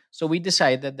improv. So we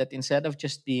decided that instead of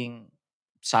just being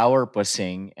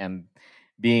sourpussing and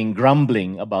being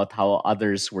grumbling about how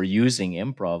others were using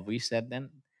improv, we said then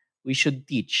we should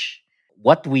teach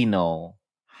what we know,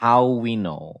 how we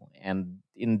know, and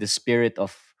in the spirit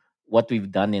of what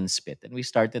we've done in Spit. And we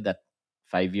started that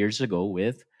 5 years ago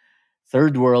with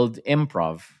Third World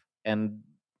Improv. And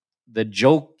the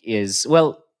joke is,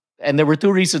 well, and there were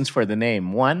two reasons for the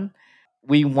name. One,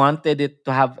 we wanted it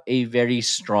to have a very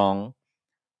strong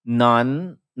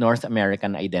non North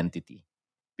American identity.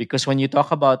 Because when you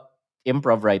talk about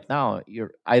improv right now,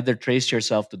 you're either trace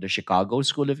yourself to the Chicago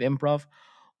School of Improv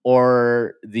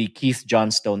or the Keith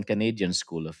Johnstone Canadian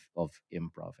School of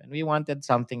Improv. And we wanted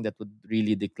something that would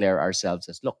really declare ourselves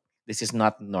as, look, this is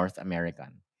not North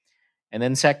American. And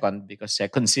then second, because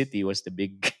Second City was the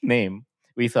big name,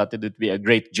 we thought it would be a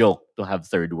great joke to have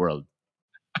Third World.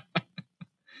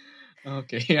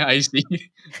 Okay, yeah, I see.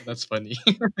 That's funny.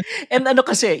 And ano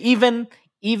kasi, even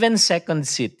Second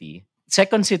City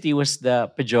was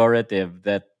the pejorative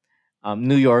that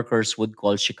New Yorkers would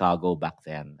call Chicago back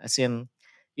then. As in,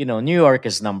 New York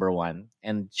is number one,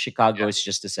 and Chicago Yeah. is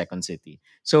just the second city.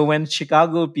 So when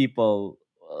Chicago people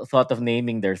thought of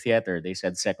naming their theater, they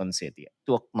said Second City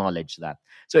to acknowledge that.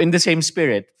 So in the same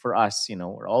spirit, for us,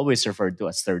 we're always referred to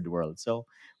as Third World. So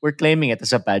we're claiming it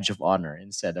as a badge of honor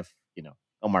instead of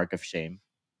a mark of shame.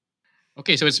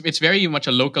 Okay, so it's very much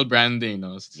a local branding,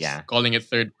 Yeah. calling it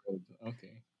third world.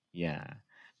 Okay. Yeah.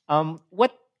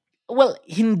 What? Well,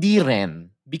 hindi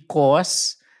rin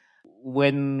because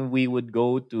when we would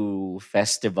go to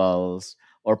festivals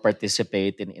or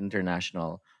participate in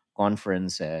international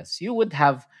conferences, you would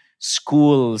have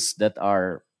schools that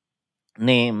are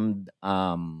named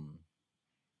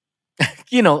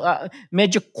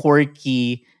medyo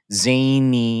quirky,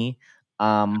 zany,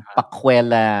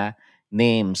 pakwela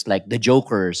names like the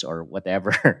Jokers or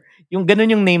whatever. Yung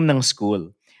ganun yung name ng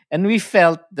school. And we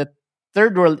felt that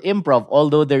Third World Improv,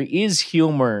 although there is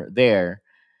humor there,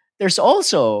 there's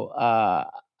also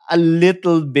a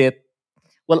little bit,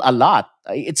 well, a lot.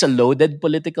 It's a loaded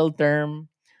political term,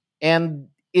 and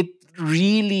it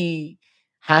really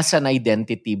has an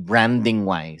identity branding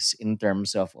wise in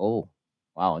terms of, oh,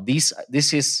 wow, this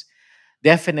is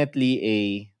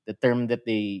definitely the term that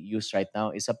they use right now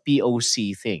is a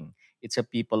POC thing. It's a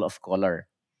people of color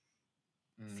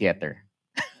Mm. theater.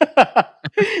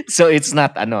 So it's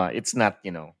not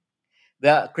the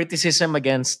criticism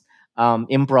against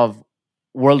improv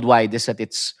worldwide is that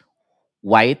it's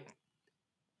white,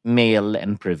 male,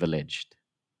 and privileged.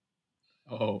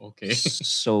 Oh, okay.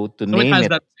 So to So it name has it,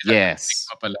 that stigma yes,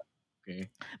 pala. Okay.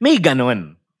 may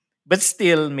ganun. But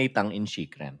still, may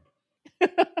tongue-in-cheek rin.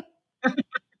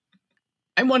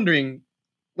 I'm wondering,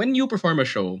 when you perform a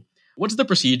show, what's the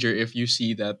procedure if you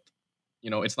see that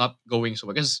it's not going so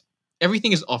well? Because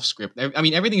everything is off script. I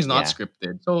mean, everything is not Yeah.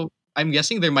 scripted. So I'm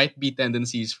guessing there might be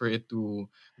tendencies for it to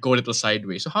go a little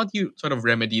sideways. So how do you sort of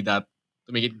remedy that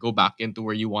to make it go back into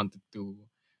where you want it to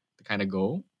kind of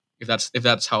go? If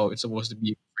that's how it's supposed to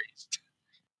be phrased.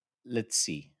 Let's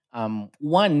see.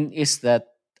 One is that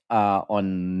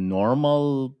on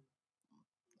normal,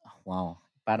 wow,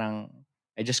 parang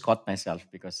I just caught myself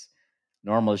because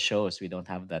normal shows we don't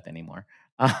have that anymore.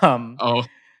 Um, Oh,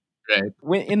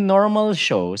 right. in normal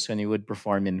shows, when we would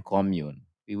perform in commune,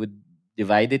 we would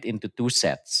divide it into two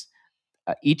sets.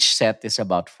 Each set is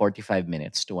about 45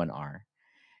 minutes to 1 hour.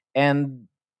 And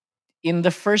in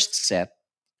the first set,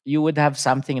 you would have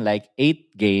something like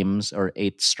 8 games or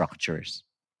 8 structures,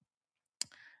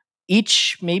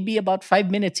 each maybe about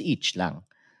 5 minutes each lang.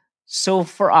 So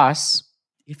for us,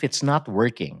 if it's not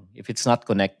working, if it's not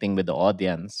connecting with the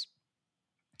audience,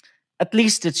 at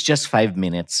least it's just 5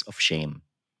 minutes of shame.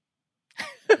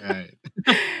 Right.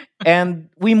 And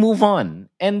we move on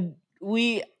and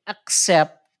we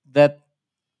accept that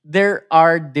there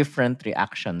are different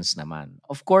reactions naman.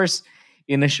 Of course,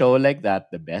 in a show like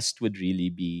that, the best would really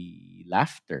be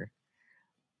laughter.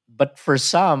 But for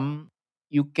some,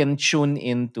 you can tune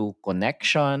into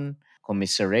connection,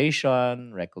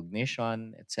 commiseration,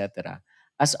 recognition, etc.,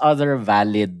 as other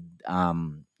valid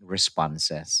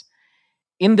responses.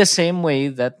 In the same way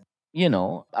that,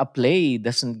 a play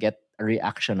doesn't get a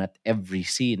reaction at every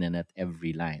scene and at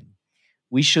every line.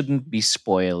 We shouldn't be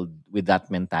spoiled with that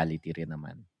mentality rin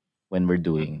naman when we're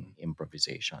doing Mhm.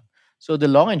 improvisation. So the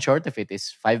long and short of it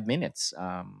is 5 minutes,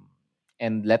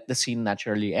 and let the scene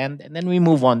naturally end, and then we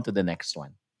move on to the next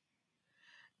one.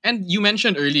 And you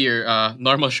mentioned earlier,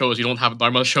 normal shows. You don't have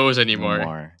normal shows No anymore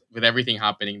more. with everything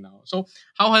happening now. So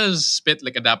how has Spit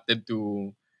like adapted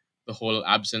to the whole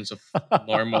absence of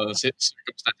normal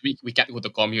circumstance? We can't go to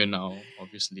commune now,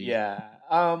 obviously. Yeah.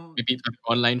 Maybe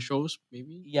online shows,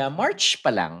 maybe. Yeah, March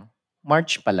pa lang.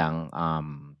 March pa lang.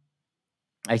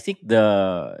 I think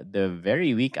the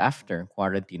very week after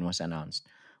quarantine was announced,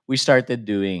 we started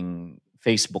doing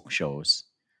Facebook shows,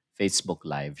 Facebook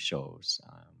live shows.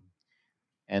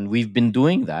 And we've been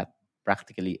doing that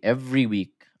practically every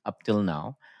week up till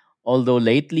now. Although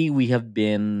lately we have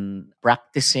been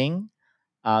practicing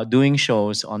doing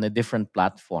shows on a different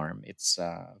platform. It's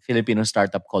a Filipino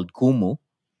startup called Kumu.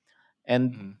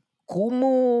 And Mhm.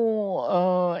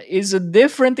 Kumu is a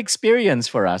different experience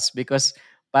for us because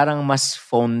parang mas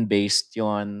phone-based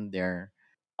yon. There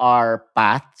are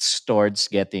paths towards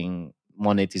getting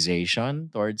monetization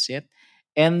towards it.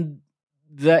 And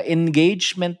the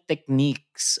engagement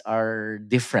techniques are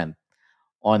different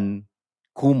on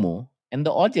Kumu, and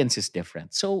the audience is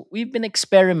different. So we've been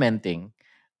experimenting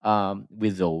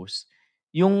with those.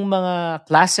 Yung mga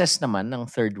classes naman ng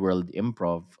Third World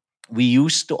Improv, we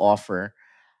used to offer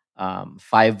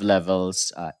 5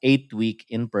 levels, 8 week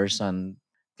in person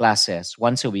classes,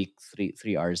 once a week,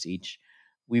 three hours each.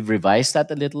 We've revised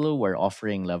that a little. We're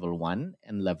offering level 1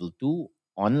 and level 2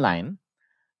 online,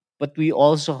 but we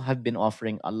also have been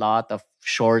offering a lot of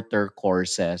shorter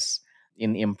courses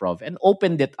in improv and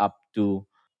opened it up to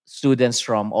students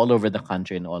from all over the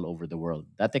country and all over the world.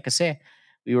 Dati kasi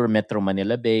we were Metro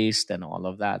Manila based and all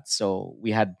of that. So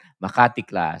we had Makati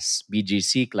class,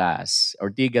 BGC class,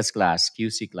 Ortigas class,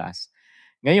 QC class.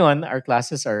 Ngayon, our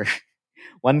classes are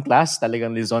one class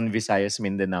talagang Luzon, Visayas,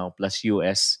 Mindanao plus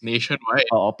US. Nationwide.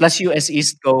 Oo, plus US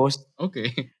East Coast.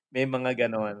 Okay. May mga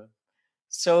ganon.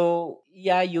 So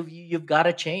yeah, you've got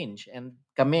to change. And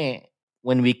kami,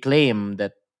 when we claim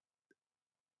that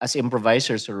as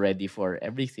improvisers are ready for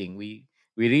everything, we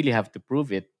really have to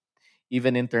prove it,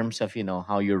 even in terms of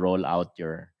how you roll out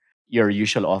your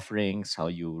usual offerings, how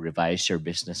you revise your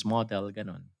business model,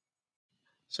 ganon.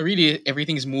 So really,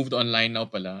 everything's moved online now,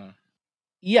 pala.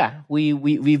 Yeah,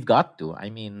 we've got to.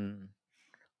 I mean,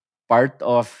 part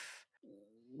of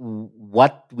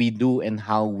what we do and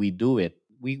how we do it,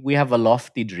 we have a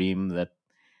lofty dream that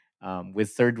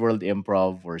with Third World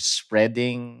Improv, we're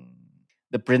spreading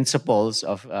the principles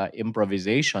of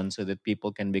improvisation so that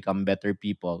people can become better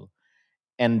people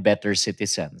and better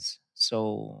citizens.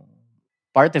 So,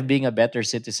 part of being a better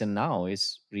citizen now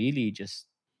is really just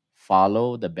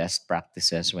follow the best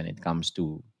practices when it comes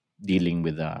to dealing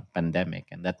with a pandemic.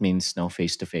 And that means no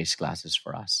face to face classes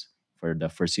for us for the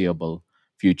foreseeable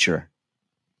future.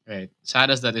 Right.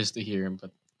 Sad as that is to hear,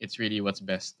 but it's really what's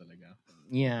best talaga.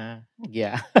 Yeah,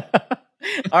 yeah.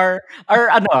 our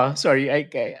ano, sorry,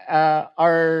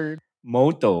 our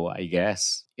motto, I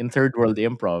guess, in Third World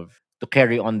Improv to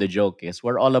carry on the joke is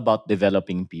we're all about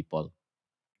developing people.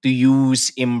 To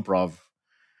use improv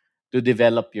to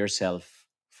develop yourself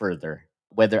further,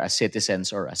 whether as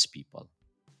citizens or as people.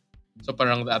 So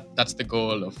parang that's the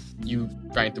goal of you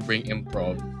trying to bring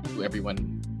improv to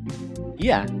everyone.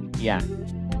 Yeah, yeah.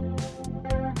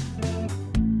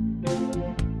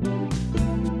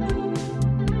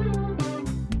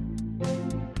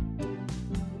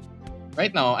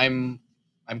 Right now, I'm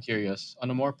curious on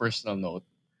a more personal note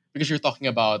because you're talking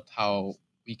about how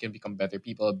we can become better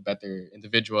people, better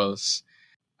individuals.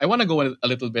 I want to go a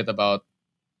little bit about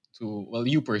to well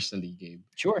you personally, Gabe.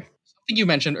 Sure. Something you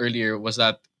mentioned earlier was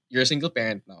that you're a single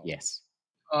parent now. Yes.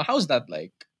 How's that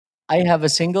like? I have a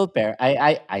single parent.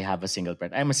 I have a single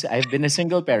parent. I've been a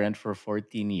single parent for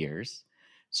 14 years.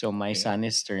 So my Okay. son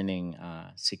is turning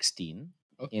 16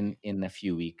 Okay. in a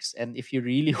few weeks. And if you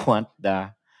really want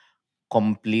the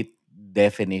complete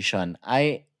definition,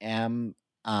 I am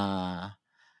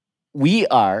we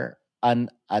are an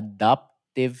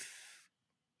adoptive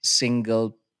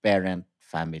single parent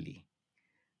family.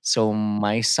 So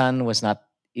my son was not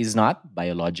is not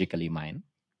biologically mine.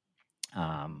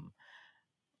 Um,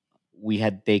 we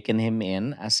had taken him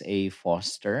in as a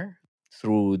foster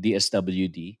through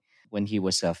DSWD when he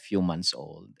was a few months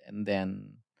old, and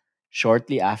then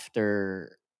shortly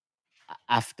after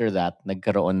that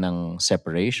nagkaroon ng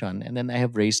separation, and then I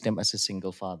have raised him as a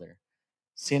single father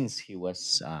since he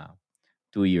was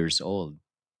 2 years old.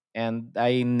 And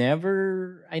I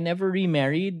never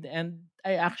remarried, and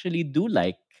I actually do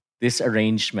like this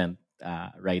arrangement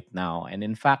right now. And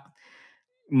in fact,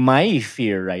 my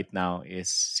fear right now is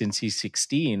since he's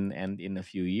 16 and in a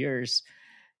few years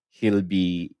he'll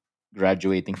be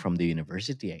graduating from the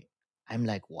university. I'm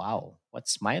like, wow,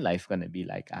 what's my life going to be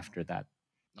like after that?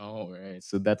 Oh, right.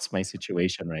 So that's my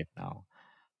situation right now.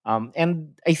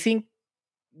 And I think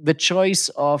the choice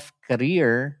of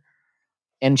career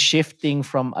and shifting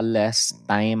from a less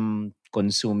time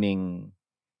consuming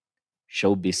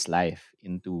showbiz life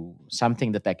into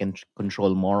something that I can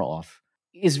control more of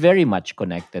is very much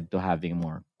connected to having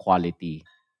more quality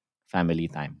family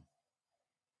time.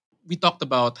 We talked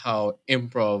about how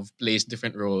improv plays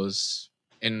different roles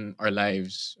in our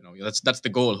lives. That's the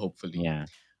goal, hopefully. Yeah.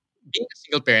 Being a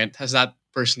single parent, has that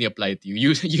personally applied to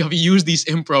you? You have used these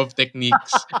improv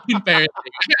techniques in parenting.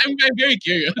 I'm very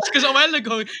curious because a while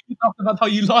ago you talked about how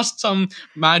you lost some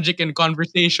magic in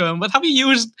conversation, but have you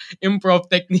used improv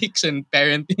techniques in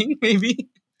parenting? Maybe.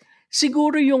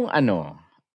 Siguro yung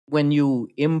when you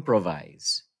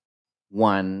improvise,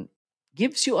 one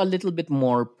gives you a little bit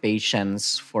more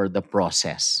patience for the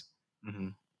process. Hmm.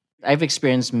 I've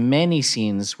experienced many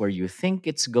scenes where you think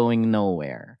it's going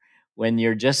nowhere when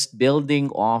you're just building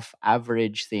off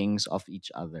average things of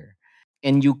each other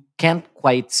and you can't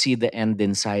quite see the end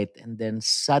in sight, and then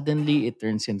suddenly it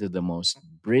turns into the most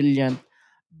brilliant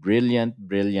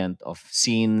of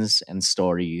scenes and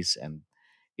stories, and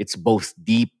it's both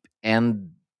deep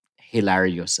and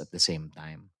hilarious at the same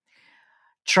time.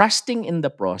 Trusting in the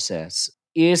process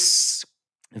is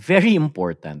very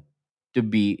important to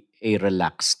be a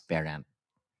relaxed parent.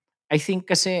 I think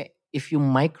kasi if you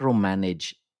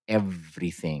micromanage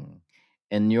everything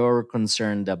and you're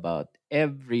concerned about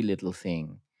every little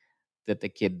thing that the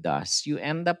kid does, you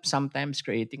end up sometimes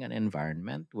creating an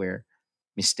environment where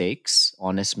mistakes,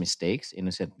 honest mistakes,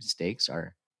 innocent mistakes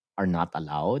are not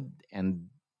allowed. And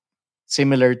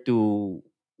similar to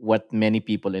what many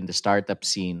people in the startup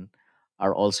scene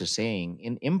are also saying,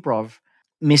 in improv,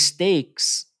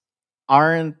 mistakes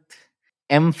aren't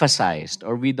emphasized,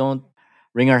 or we don't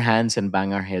wring our hands and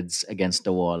bang our heads against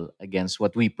the wall against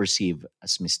what we perceive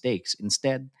as mistakes.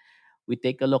 Instead, we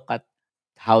take a look at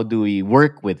how do we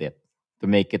work with it to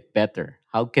make it better?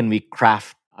 How can we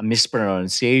craft a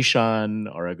mispronunciation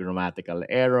or a grammatical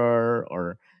error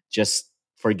or just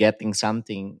forgetting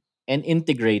something and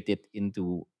integrate it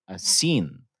into a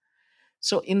scene?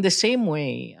 So, in the same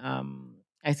way,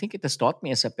 I think it has taught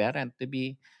me as a parent to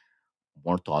be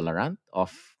more tolerant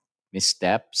of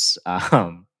missteps,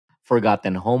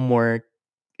 forgotten homework,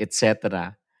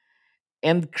 etc.,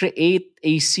 and create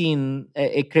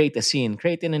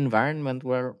an environment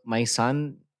where my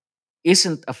son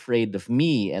isn't afraid of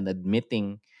me and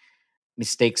admitting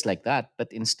mistakes like that,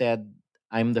 but instead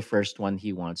I'm the first one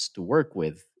he wants to work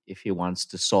with if he wants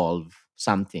to solve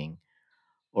something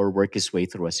or work his way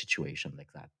through a situation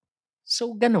like that.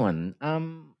 So ganon.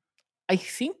 I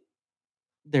think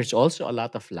there's also a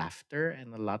lot of laughter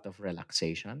and a lot of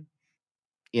relaxation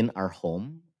in our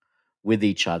home with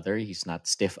each other. He's not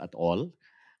stiff at all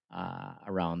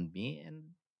around me.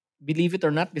 And believe it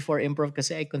or not, before improv,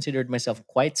 kasi I considered myself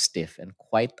quite stiff and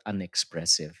quite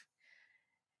unexpressive.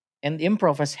 And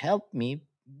improv has helped me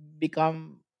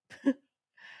become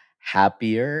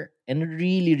happier and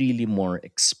really more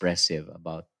expressive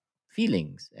about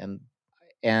feelings and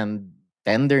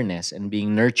tenderness and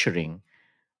being nurturing,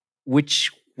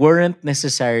 which weren't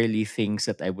necessarily things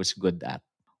that I was good at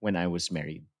when I was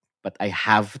married, but I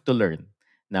have to learn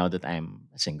now that I'm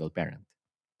a single parent.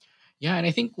 Yeah, and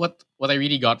I think what I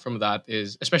really got from that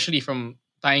is, especially from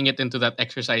tying it into that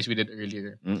exercise we did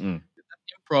earlier, Mm-mm.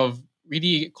 improv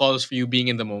really calls for you being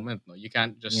in the moment. No, you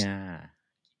can't just Yeah,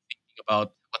 think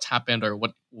about what's happened or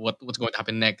what's going to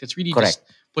happen next. It's really correct.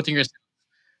 just putting yourself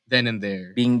then and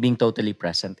there. Being totally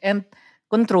present and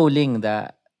controlling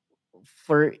the,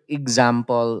 for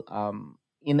example,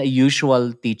 in a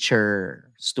usual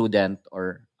teacher student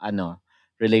or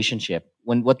relationship,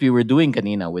 when what we were doing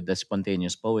kanina with the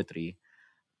spontaneous poetry,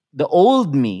 the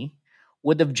old me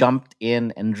would have jumped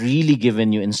in and really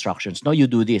given you instructions. No, you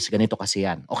do this. Ganito kasi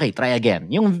yan. Okay, try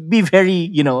again. Yung be very,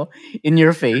 in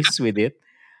your face with it.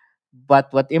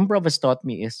 But what improv has taught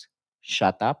me is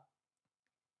shut up,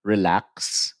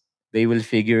 relax. They will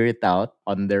figure it out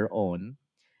on their own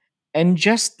and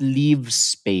just leave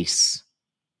space.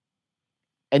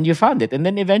 And you found it. And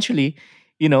then eventually,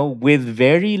 with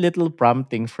very little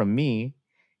prompting from me,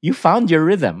 you found your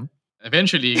rhythm.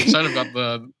 Eventually, you sort of got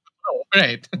the oh,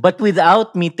 right. But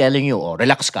without me telling you, oh,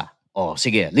 relax ka. Oh,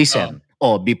 sige, Oh, listen.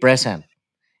 Oh, be present.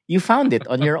 You found it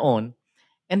on your own.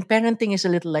 And parenting is a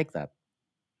little like that,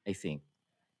 I think.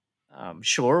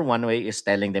 Sure, one way is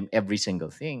telling them every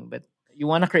single thing, but you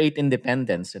want to create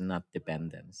independence and not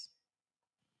dependence.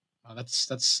 wow,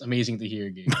 that's amazing to hear,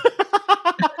 Gabe.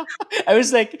 I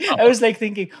was like, I Oh, was like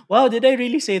thinking, wow, did I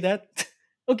really say that?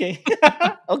 Okay,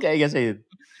 okay, I guess I did.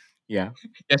 Yeah,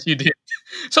 yes, you did.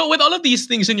 So with all of these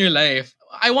things in your life,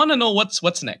 I want to know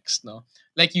what's next. No,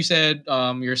 like you said,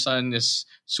 your son is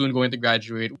soon going to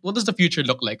graduate. What does the future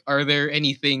look like? Are there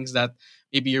any things that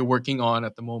maybe you're working on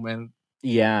at the moment?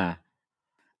 yeah.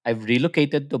 I've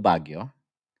relocated to Baguio,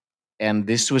 and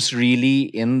this was really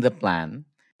in the plan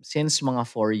since mga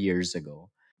 4 years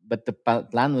ago. But the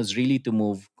plan was really to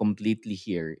move completely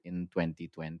here in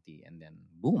 2020, and then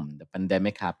boom, the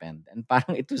pandemic happened, and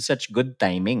parang it was such good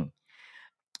timing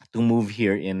to move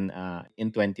here in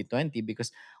 2020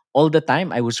 because all the time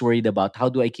I was worried about how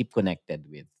do I keep connected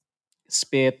with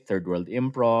Spit, Third World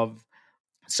Improv,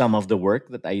 some of the work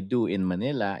that I do in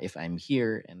Manila if I'm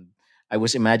here. And I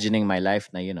was imagining my life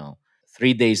na,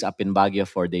 3 days up in Baguio,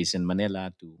 4 days in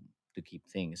Manila to keep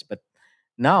things. But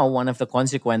now one of the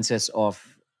consequences of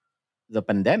the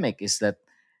pandemic is that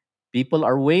people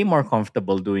are way more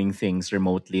comfortable doing things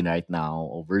remotely right now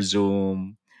over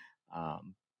Zoom,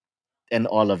 um, and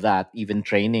all of that, even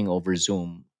training over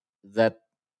Zoom, that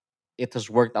it has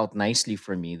worked out nicely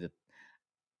for me that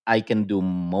I can do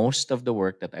most of the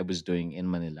work that I was doing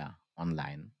in Manila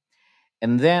online.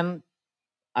 And then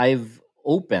I've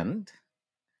opened,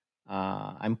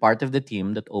 I'm part of the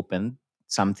team that opened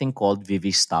something called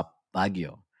Vivi Stop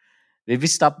Baguio. Vivi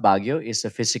Stop Baguio is a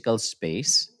physical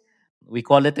space. We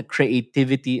call it a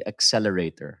creativity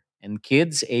accelerator. And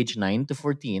kids age 9 to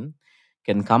 14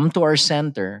 can come to our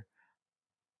center,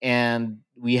 and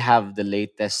we have the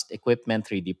latest equipment,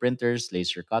 3D printers,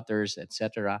 laser cutters,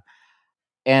 etc.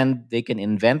 And they can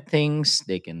invent things,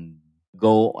 they can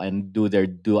go and do their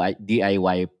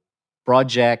DIY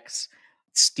projects,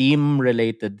 STEAM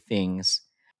related things,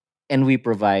 and we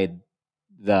provide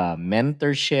the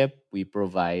mentorship, we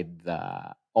provide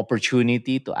the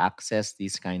opportunity to access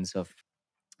these kinds of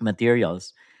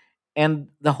materials. And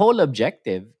the whole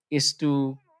objective is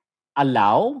to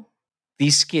allow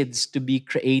these kids to be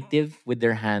creative with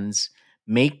their hands,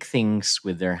 make things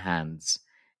with their hands,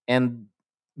 and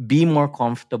be more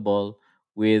comfortable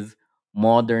with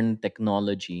modern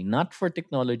technology, not for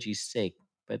technology's sake,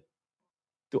 but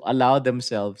to allow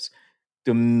themselves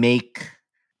to make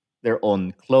their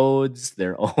own clothes,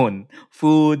 their own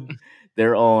food,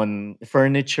 their own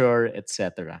furniture,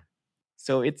 etc.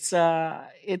 So it's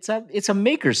a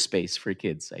maker space for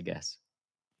kids, I guess.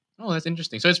 Oh, that's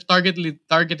interesting. So it's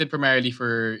targeted primarily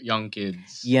for young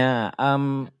kids. Yeah.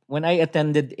 When I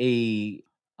attended a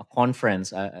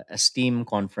conference, a STEAM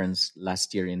conference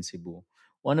last year in Cebu,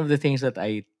 one of the things that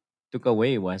I took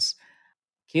away was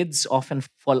kids often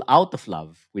fall out of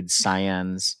love with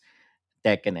science,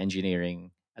 tech, and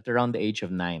engineering at around the age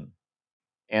of 9,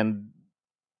 and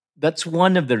that's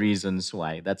one of the reasons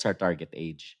why that's our target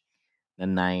age, the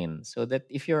 9. So that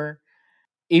if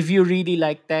you really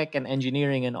like tech and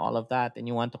engineering and all of that, and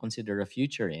you want to consider a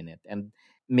future in it, and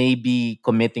maybe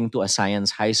committing to a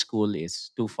science high school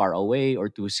is too far away or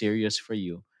too serious for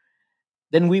you,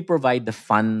 then we provide the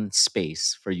fun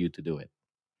space for you to do it.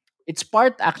 It's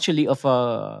part actually of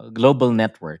a global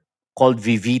network called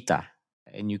Vivita,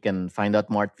 and you can find out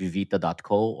more at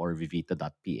vivita.co or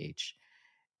vivita.ph.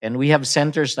 And we have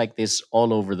centers like this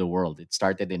all over the world. It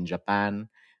started in Japan,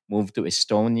 moved to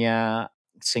Estonia,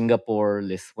 Singapore,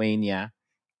 Lithuania,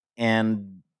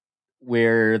 and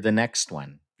we're the next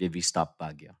one, Vivi Stop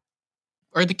Baguio.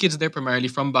 Are the kids there primarily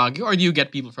from Baguio, or do you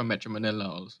get people from Metro Manila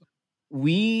also?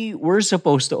 We were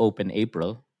supposed to open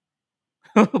April,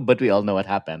 but we all know what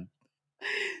happened.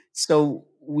 So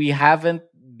we haven't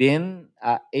been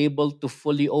able to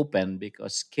fully open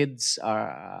because kids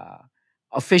are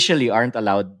officially aren't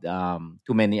allowed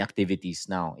too many activities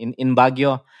now. In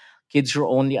Baguio, kids were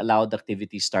only allowed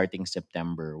activities starting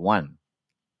September 1.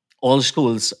 All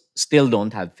schools still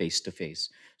don't have face to face.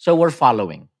 So we're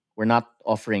following. We're not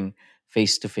offering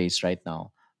face to face right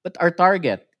now. But our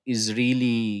target is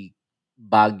really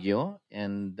Baguio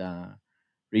and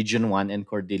Region 1 and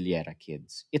Cordillera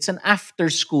kids. It's an after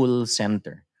school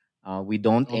center. We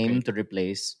don't aim Okay. to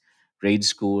replace grade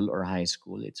school or high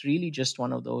school. It's really just one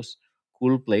of those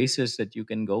cool places that you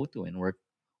can go to and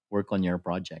work on your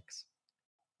projects.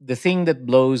 The thing that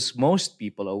blows most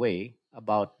people away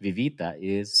about Vivita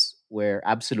is we're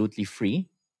absolutely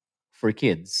free for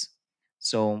kids.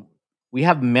 So we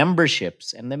have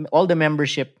memberships, and then all the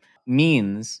membership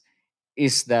means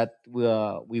is that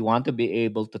we want to be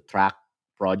able to track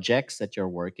projects that you're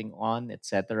working on,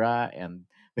 etc. And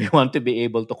we want to be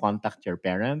able to contact your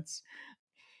parents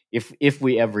if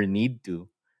we ever need to.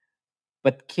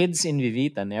 But kids in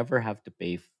Vivita never have to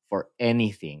pay for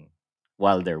anything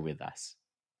while they're with us.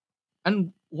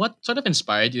 And what sort of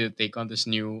inspired you to take on this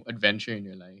new adventure in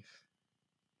your life?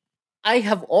 I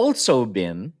have also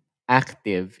been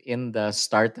active in the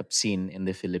startup scene in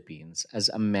the Philippines as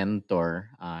a mentor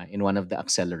in one of the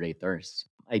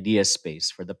accelerators, Idea Space,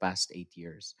 for the past 8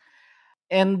 years.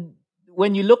 And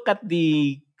when you look at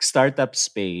the startup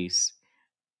space,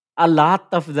 a lot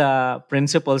of the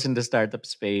principles in the startup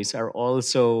space are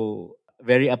also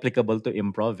very applicable to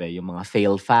improv. Yung mga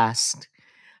fail fast,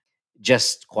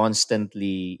 just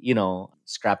constantly,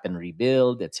 scrap and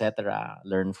rebuild, etc.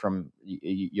 Learn from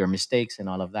your mistakes and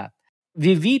all of that.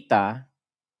 Vivita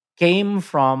came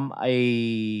from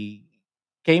a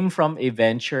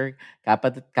venture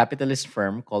capitalist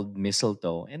firm called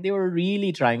Mistletoe, and they were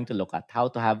really trying to look at how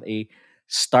to have a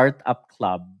startup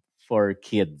club for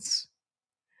kids.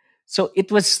 So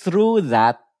it was through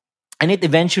that, and it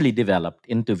eventually developed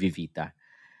into Vivita.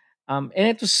 And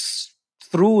it was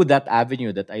through that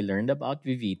avenue that I learned about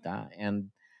Vivita.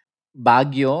 And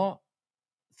Baguio,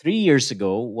 3 years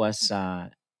ago, was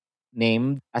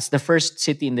named as the first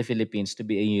city in the Philippines to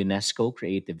be a UNESCO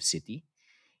Creative City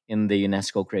in the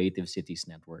UNESCO Creative Cities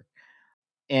Network.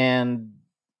 And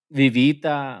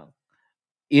Vivita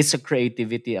is a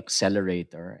creativity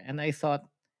accelerator. And I thought,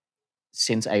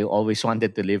 since I always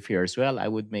wanted to live here as well, I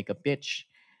would make a pitch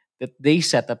that they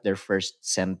set up their first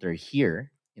center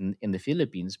here in the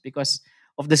Philippines because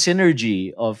of the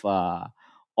synergy of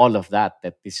all of that,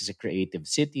 that this is a creative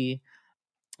city.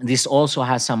 This also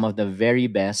has some of the very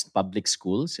best public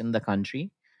schools in the country.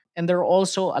 And there are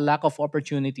also a lack of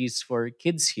opportunities for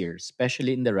kids here,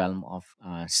 especially in the realm of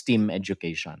STEAM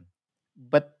education.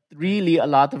 But Right. really, a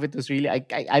lot of it was really,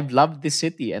 I've loved this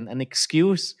city and an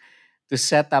excuse to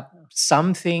set up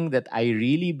something that I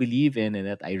really believe in and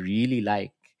that I really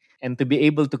like. And to be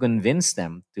able to convince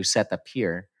them to set up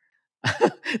here,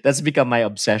 that's become my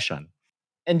obsession.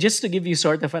 And just to give you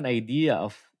sort of an idea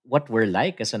of what we're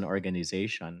like as an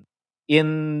organization,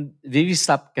 in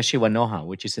Vivistap Kashiwanoha,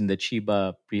 which is in the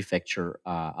Chiba prefecture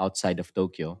outside of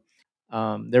Tokyo,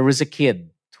 there was a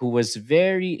kid who was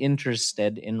very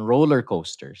interested in roller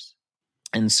coasters.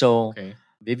 And so Okay.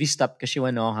 Vivistap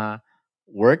Kashiwanoha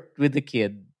worked with the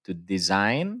kid to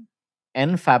design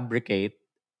and fabricate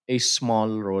a small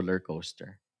roller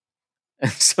coaster. And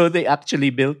so they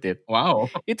actually built it. Wow.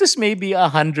 It was maybe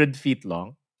 100 feet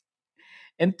long,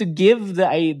 and to give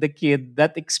the kid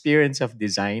that experience of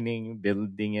designing,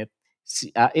 building it,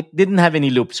 it didn't have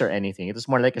any loops or anything. It was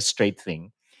more like a straight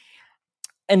thing,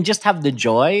 and just have the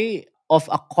joy of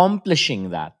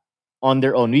accomplishing that on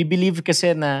their own. We believe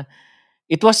kasi na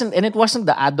it wasn't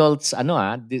the adults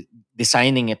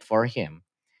designing it for him.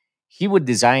 He would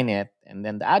design it, and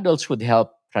then the adults would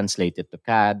help translate it to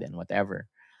CAD and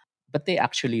whatever. But they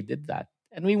actually did that.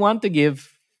 And we want to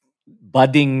give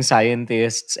budding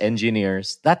scientists,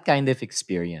 engineers, that kind of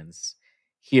experience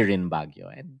here in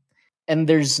Baguio. And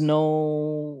there's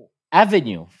no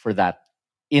avenue for that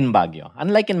in Baguio.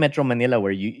 Unlike in Metro Manila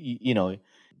where you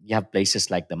have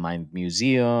places like the Mind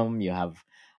Museum, you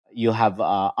have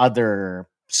other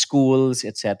schools,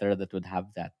 etc., that would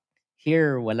have that.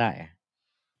 Here wala eh.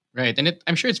 Right. And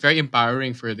I'm sure it's very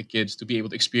empowering for the kids to be able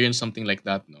to experience something like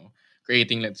that, no?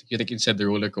 Creating, like you said, the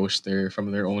roller coaster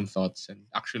from their own thoughts and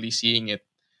actually seeing it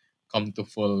come to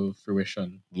full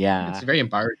fruition. It's Yeah. very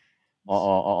empowering.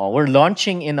 Oo, oo. We're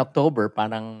launching in October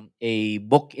parang a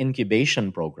book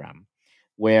incubation program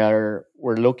where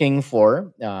we're looking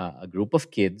for a group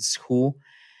of kids who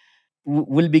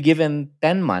will be given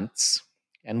 10 months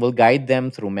and will guide them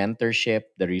through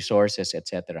mentorship, the resources,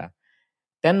 etc.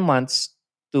 10 months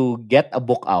to get a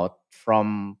book out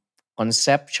from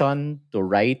conception to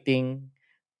writing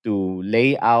to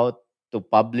layout to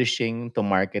publishing to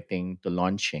marketing to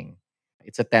launching.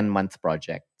 It's a 10-month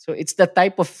project. So it's the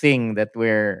type of thing that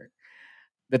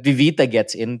Vivita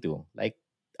gets into. Like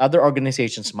other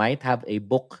organizations might have a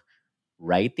book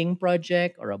writing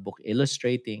project or a book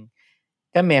illustrating,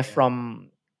 kami Yeah. from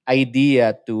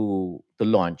idea to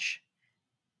launch,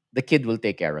 the kid will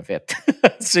take care of it.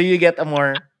 So you get a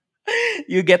more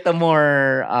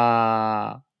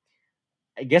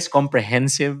I guess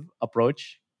comprehensive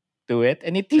approach to it,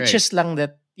 and it Right. teaches lang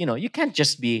that you can't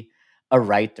just be a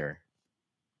writer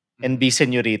and Mhm. be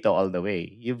señorito all the way.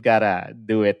 You've gotta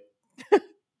do it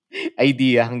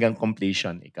idea hanggang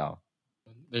completion ikaw.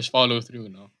 There's follow through,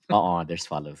 no? Oo, there's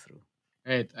follow through.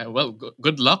 Right. Well,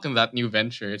 good luck in that new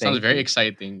venture. It sounds Thank very you.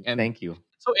 exciting and Thank you.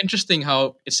 so interesting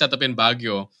how it's set up in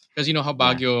Baguio. Because you know how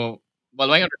Yeah. Baguio, well,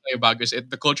 why I understand Baguio is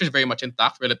the culture is very much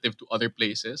intact relative to other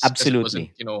places because it wasn't,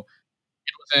 Absolutely.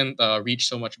 it wasn't reached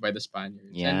so much by the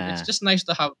Spaniards, and it's Yeah. just nice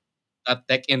to have that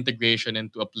tech integration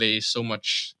into a place so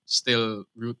much still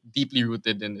deeply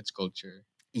rooted in its culture.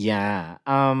 Yeah.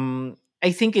 I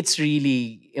think it's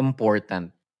really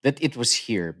important that it was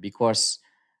here because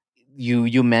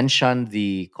you mentioned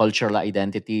the cultural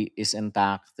identity is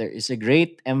intact. There is a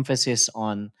great emphasis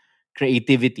on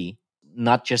creativity,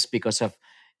 not just because of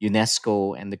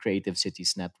UNESCO and the Creative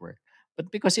Cities Network, but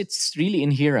because it's really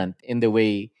inherent in the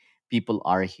way people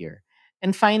are here.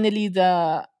 And finally,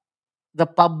 the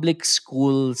public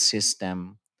school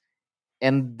system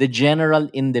and the general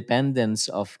independence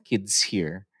of kids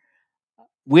here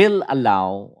will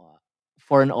allow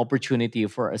for an opportunity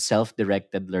for a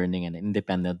self-directed learning and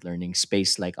independent learning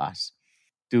space like us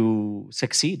to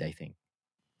succeed, I think.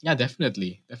 Yeah,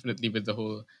 definitely, definitely with the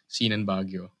whole scene in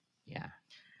Baguio. Yeah.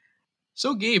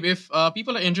 So, Gabe, if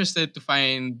people are interested to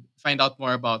find out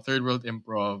more about Third World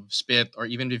Improv, Spit, or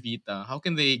even Vivita, how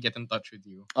can they get in touch with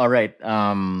you? All right.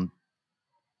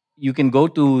 You can go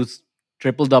to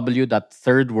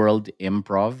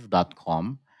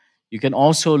www.thirdworldimprov.com. You can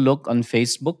also look on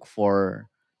Facebook for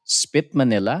Spit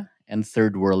Manila and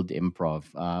Third World Improv.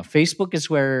 Facebook is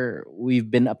where we've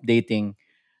been updating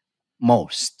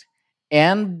most.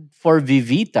 And for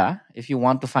Vivita, if you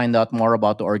want to find out more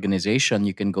about the organization,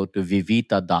 you can go to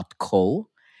vivita.co.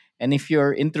 And if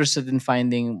you're interested in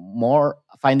finding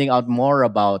out more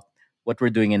about what we're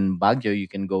doing in Baguio, you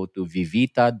can go to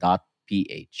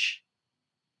vivita.ph.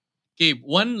 Gabe,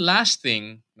 one last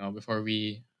thing now before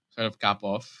we sort of cap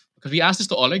off, because we asked this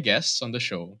to all our guests on the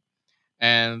show,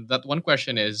 and that one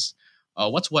question is,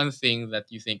 what's one thing that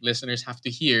you think listeners have to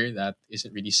hear that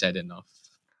isn't really said enough?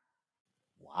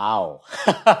 Wow.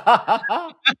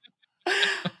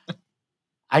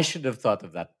 I should have thought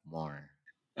of that more.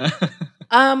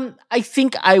 I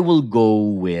think I will go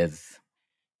with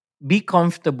be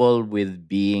comfortable with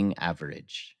being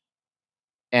average.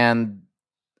 And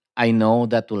I know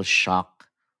that will shock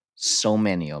so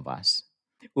many of us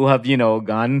who have,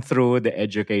 gone through the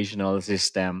educational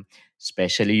system,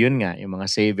 especially yun nga, yung mga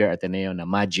Xavier Ateneo na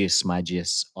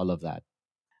magis, all of that.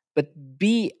 But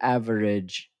be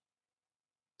average,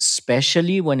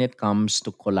 especially when it comes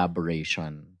to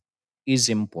collaboration, is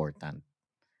important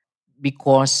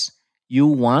because you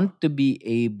want to be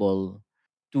able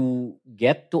to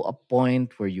get to a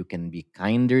point where you can be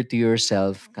kinder to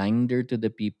yourself, kinder to the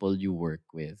people you work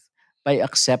with by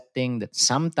accepting that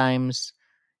sometimes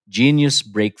genius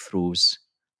breakthroughs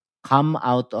come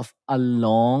out of a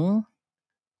long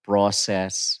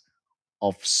process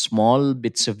of small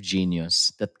bits of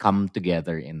genius that come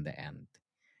together in the end.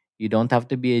 You don't have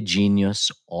to be a genius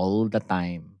all the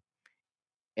time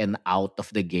and out of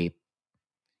the gate.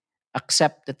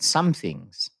 Accept that some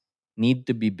things need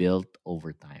to be built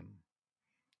over time.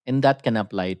 And that can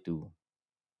apply to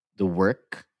the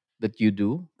work that you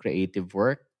do, creative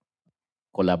work,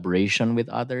 collaboration with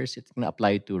others. It can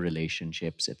apply to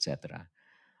relationships, etc.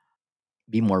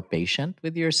 Be more patient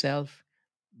with yourself,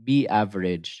 be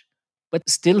average, but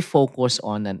still focus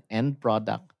on an end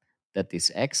product that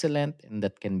is excellent and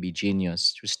that can be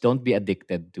genius. Just don't be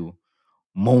addicted to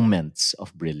moments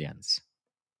of brilliance.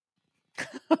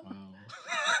 Wow.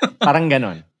 Parang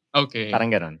ganon. Okay.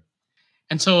 Parang ganon.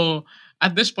 And so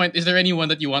at this point, is there anyone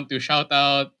that you want to shout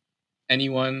out?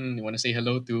 Anyone you want to say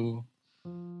hello to?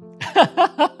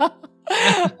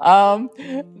 um,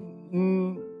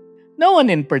 mm, no one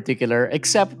in particular,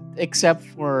 except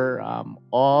for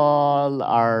all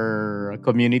our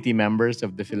community members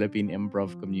of the Philippine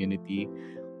Improv community,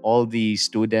 all the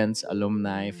students,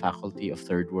 alumni, faculty of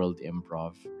Third World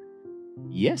Improv.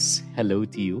 Yes, hello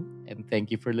to you, and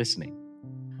thank you for listening.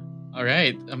 All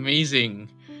right, amazing.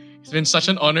 It's been such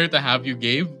an honor to have you,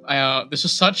 Gabe. This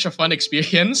was such a fun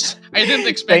experience. I didn't Thank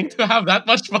expect to have that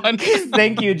much fun.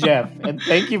 thank you, Jeff. And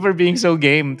thank you for being so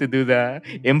game to do the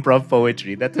improv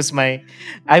poetry. That was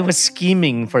I was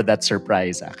scheming for that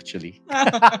surprise, actually.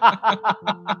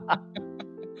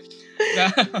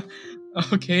 That-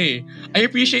 Okay. I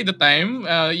appreciate the time.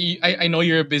 I know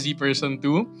you're a busy person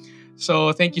too.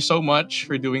 So thank you so much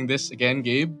for doing this again,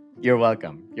 Gabe. You're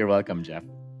welcome. You're welcome, Jeff.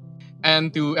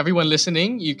 And to everyone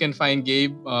listening, you can find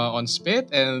Gabe on Spit,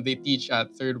 and they teach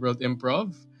at Third World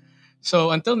Improv.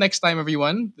 So until next time,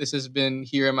 everyone, this has been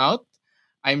Hear 'em Out.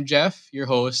 I'm Jeff, your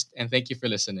host, and thank you for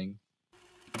listening.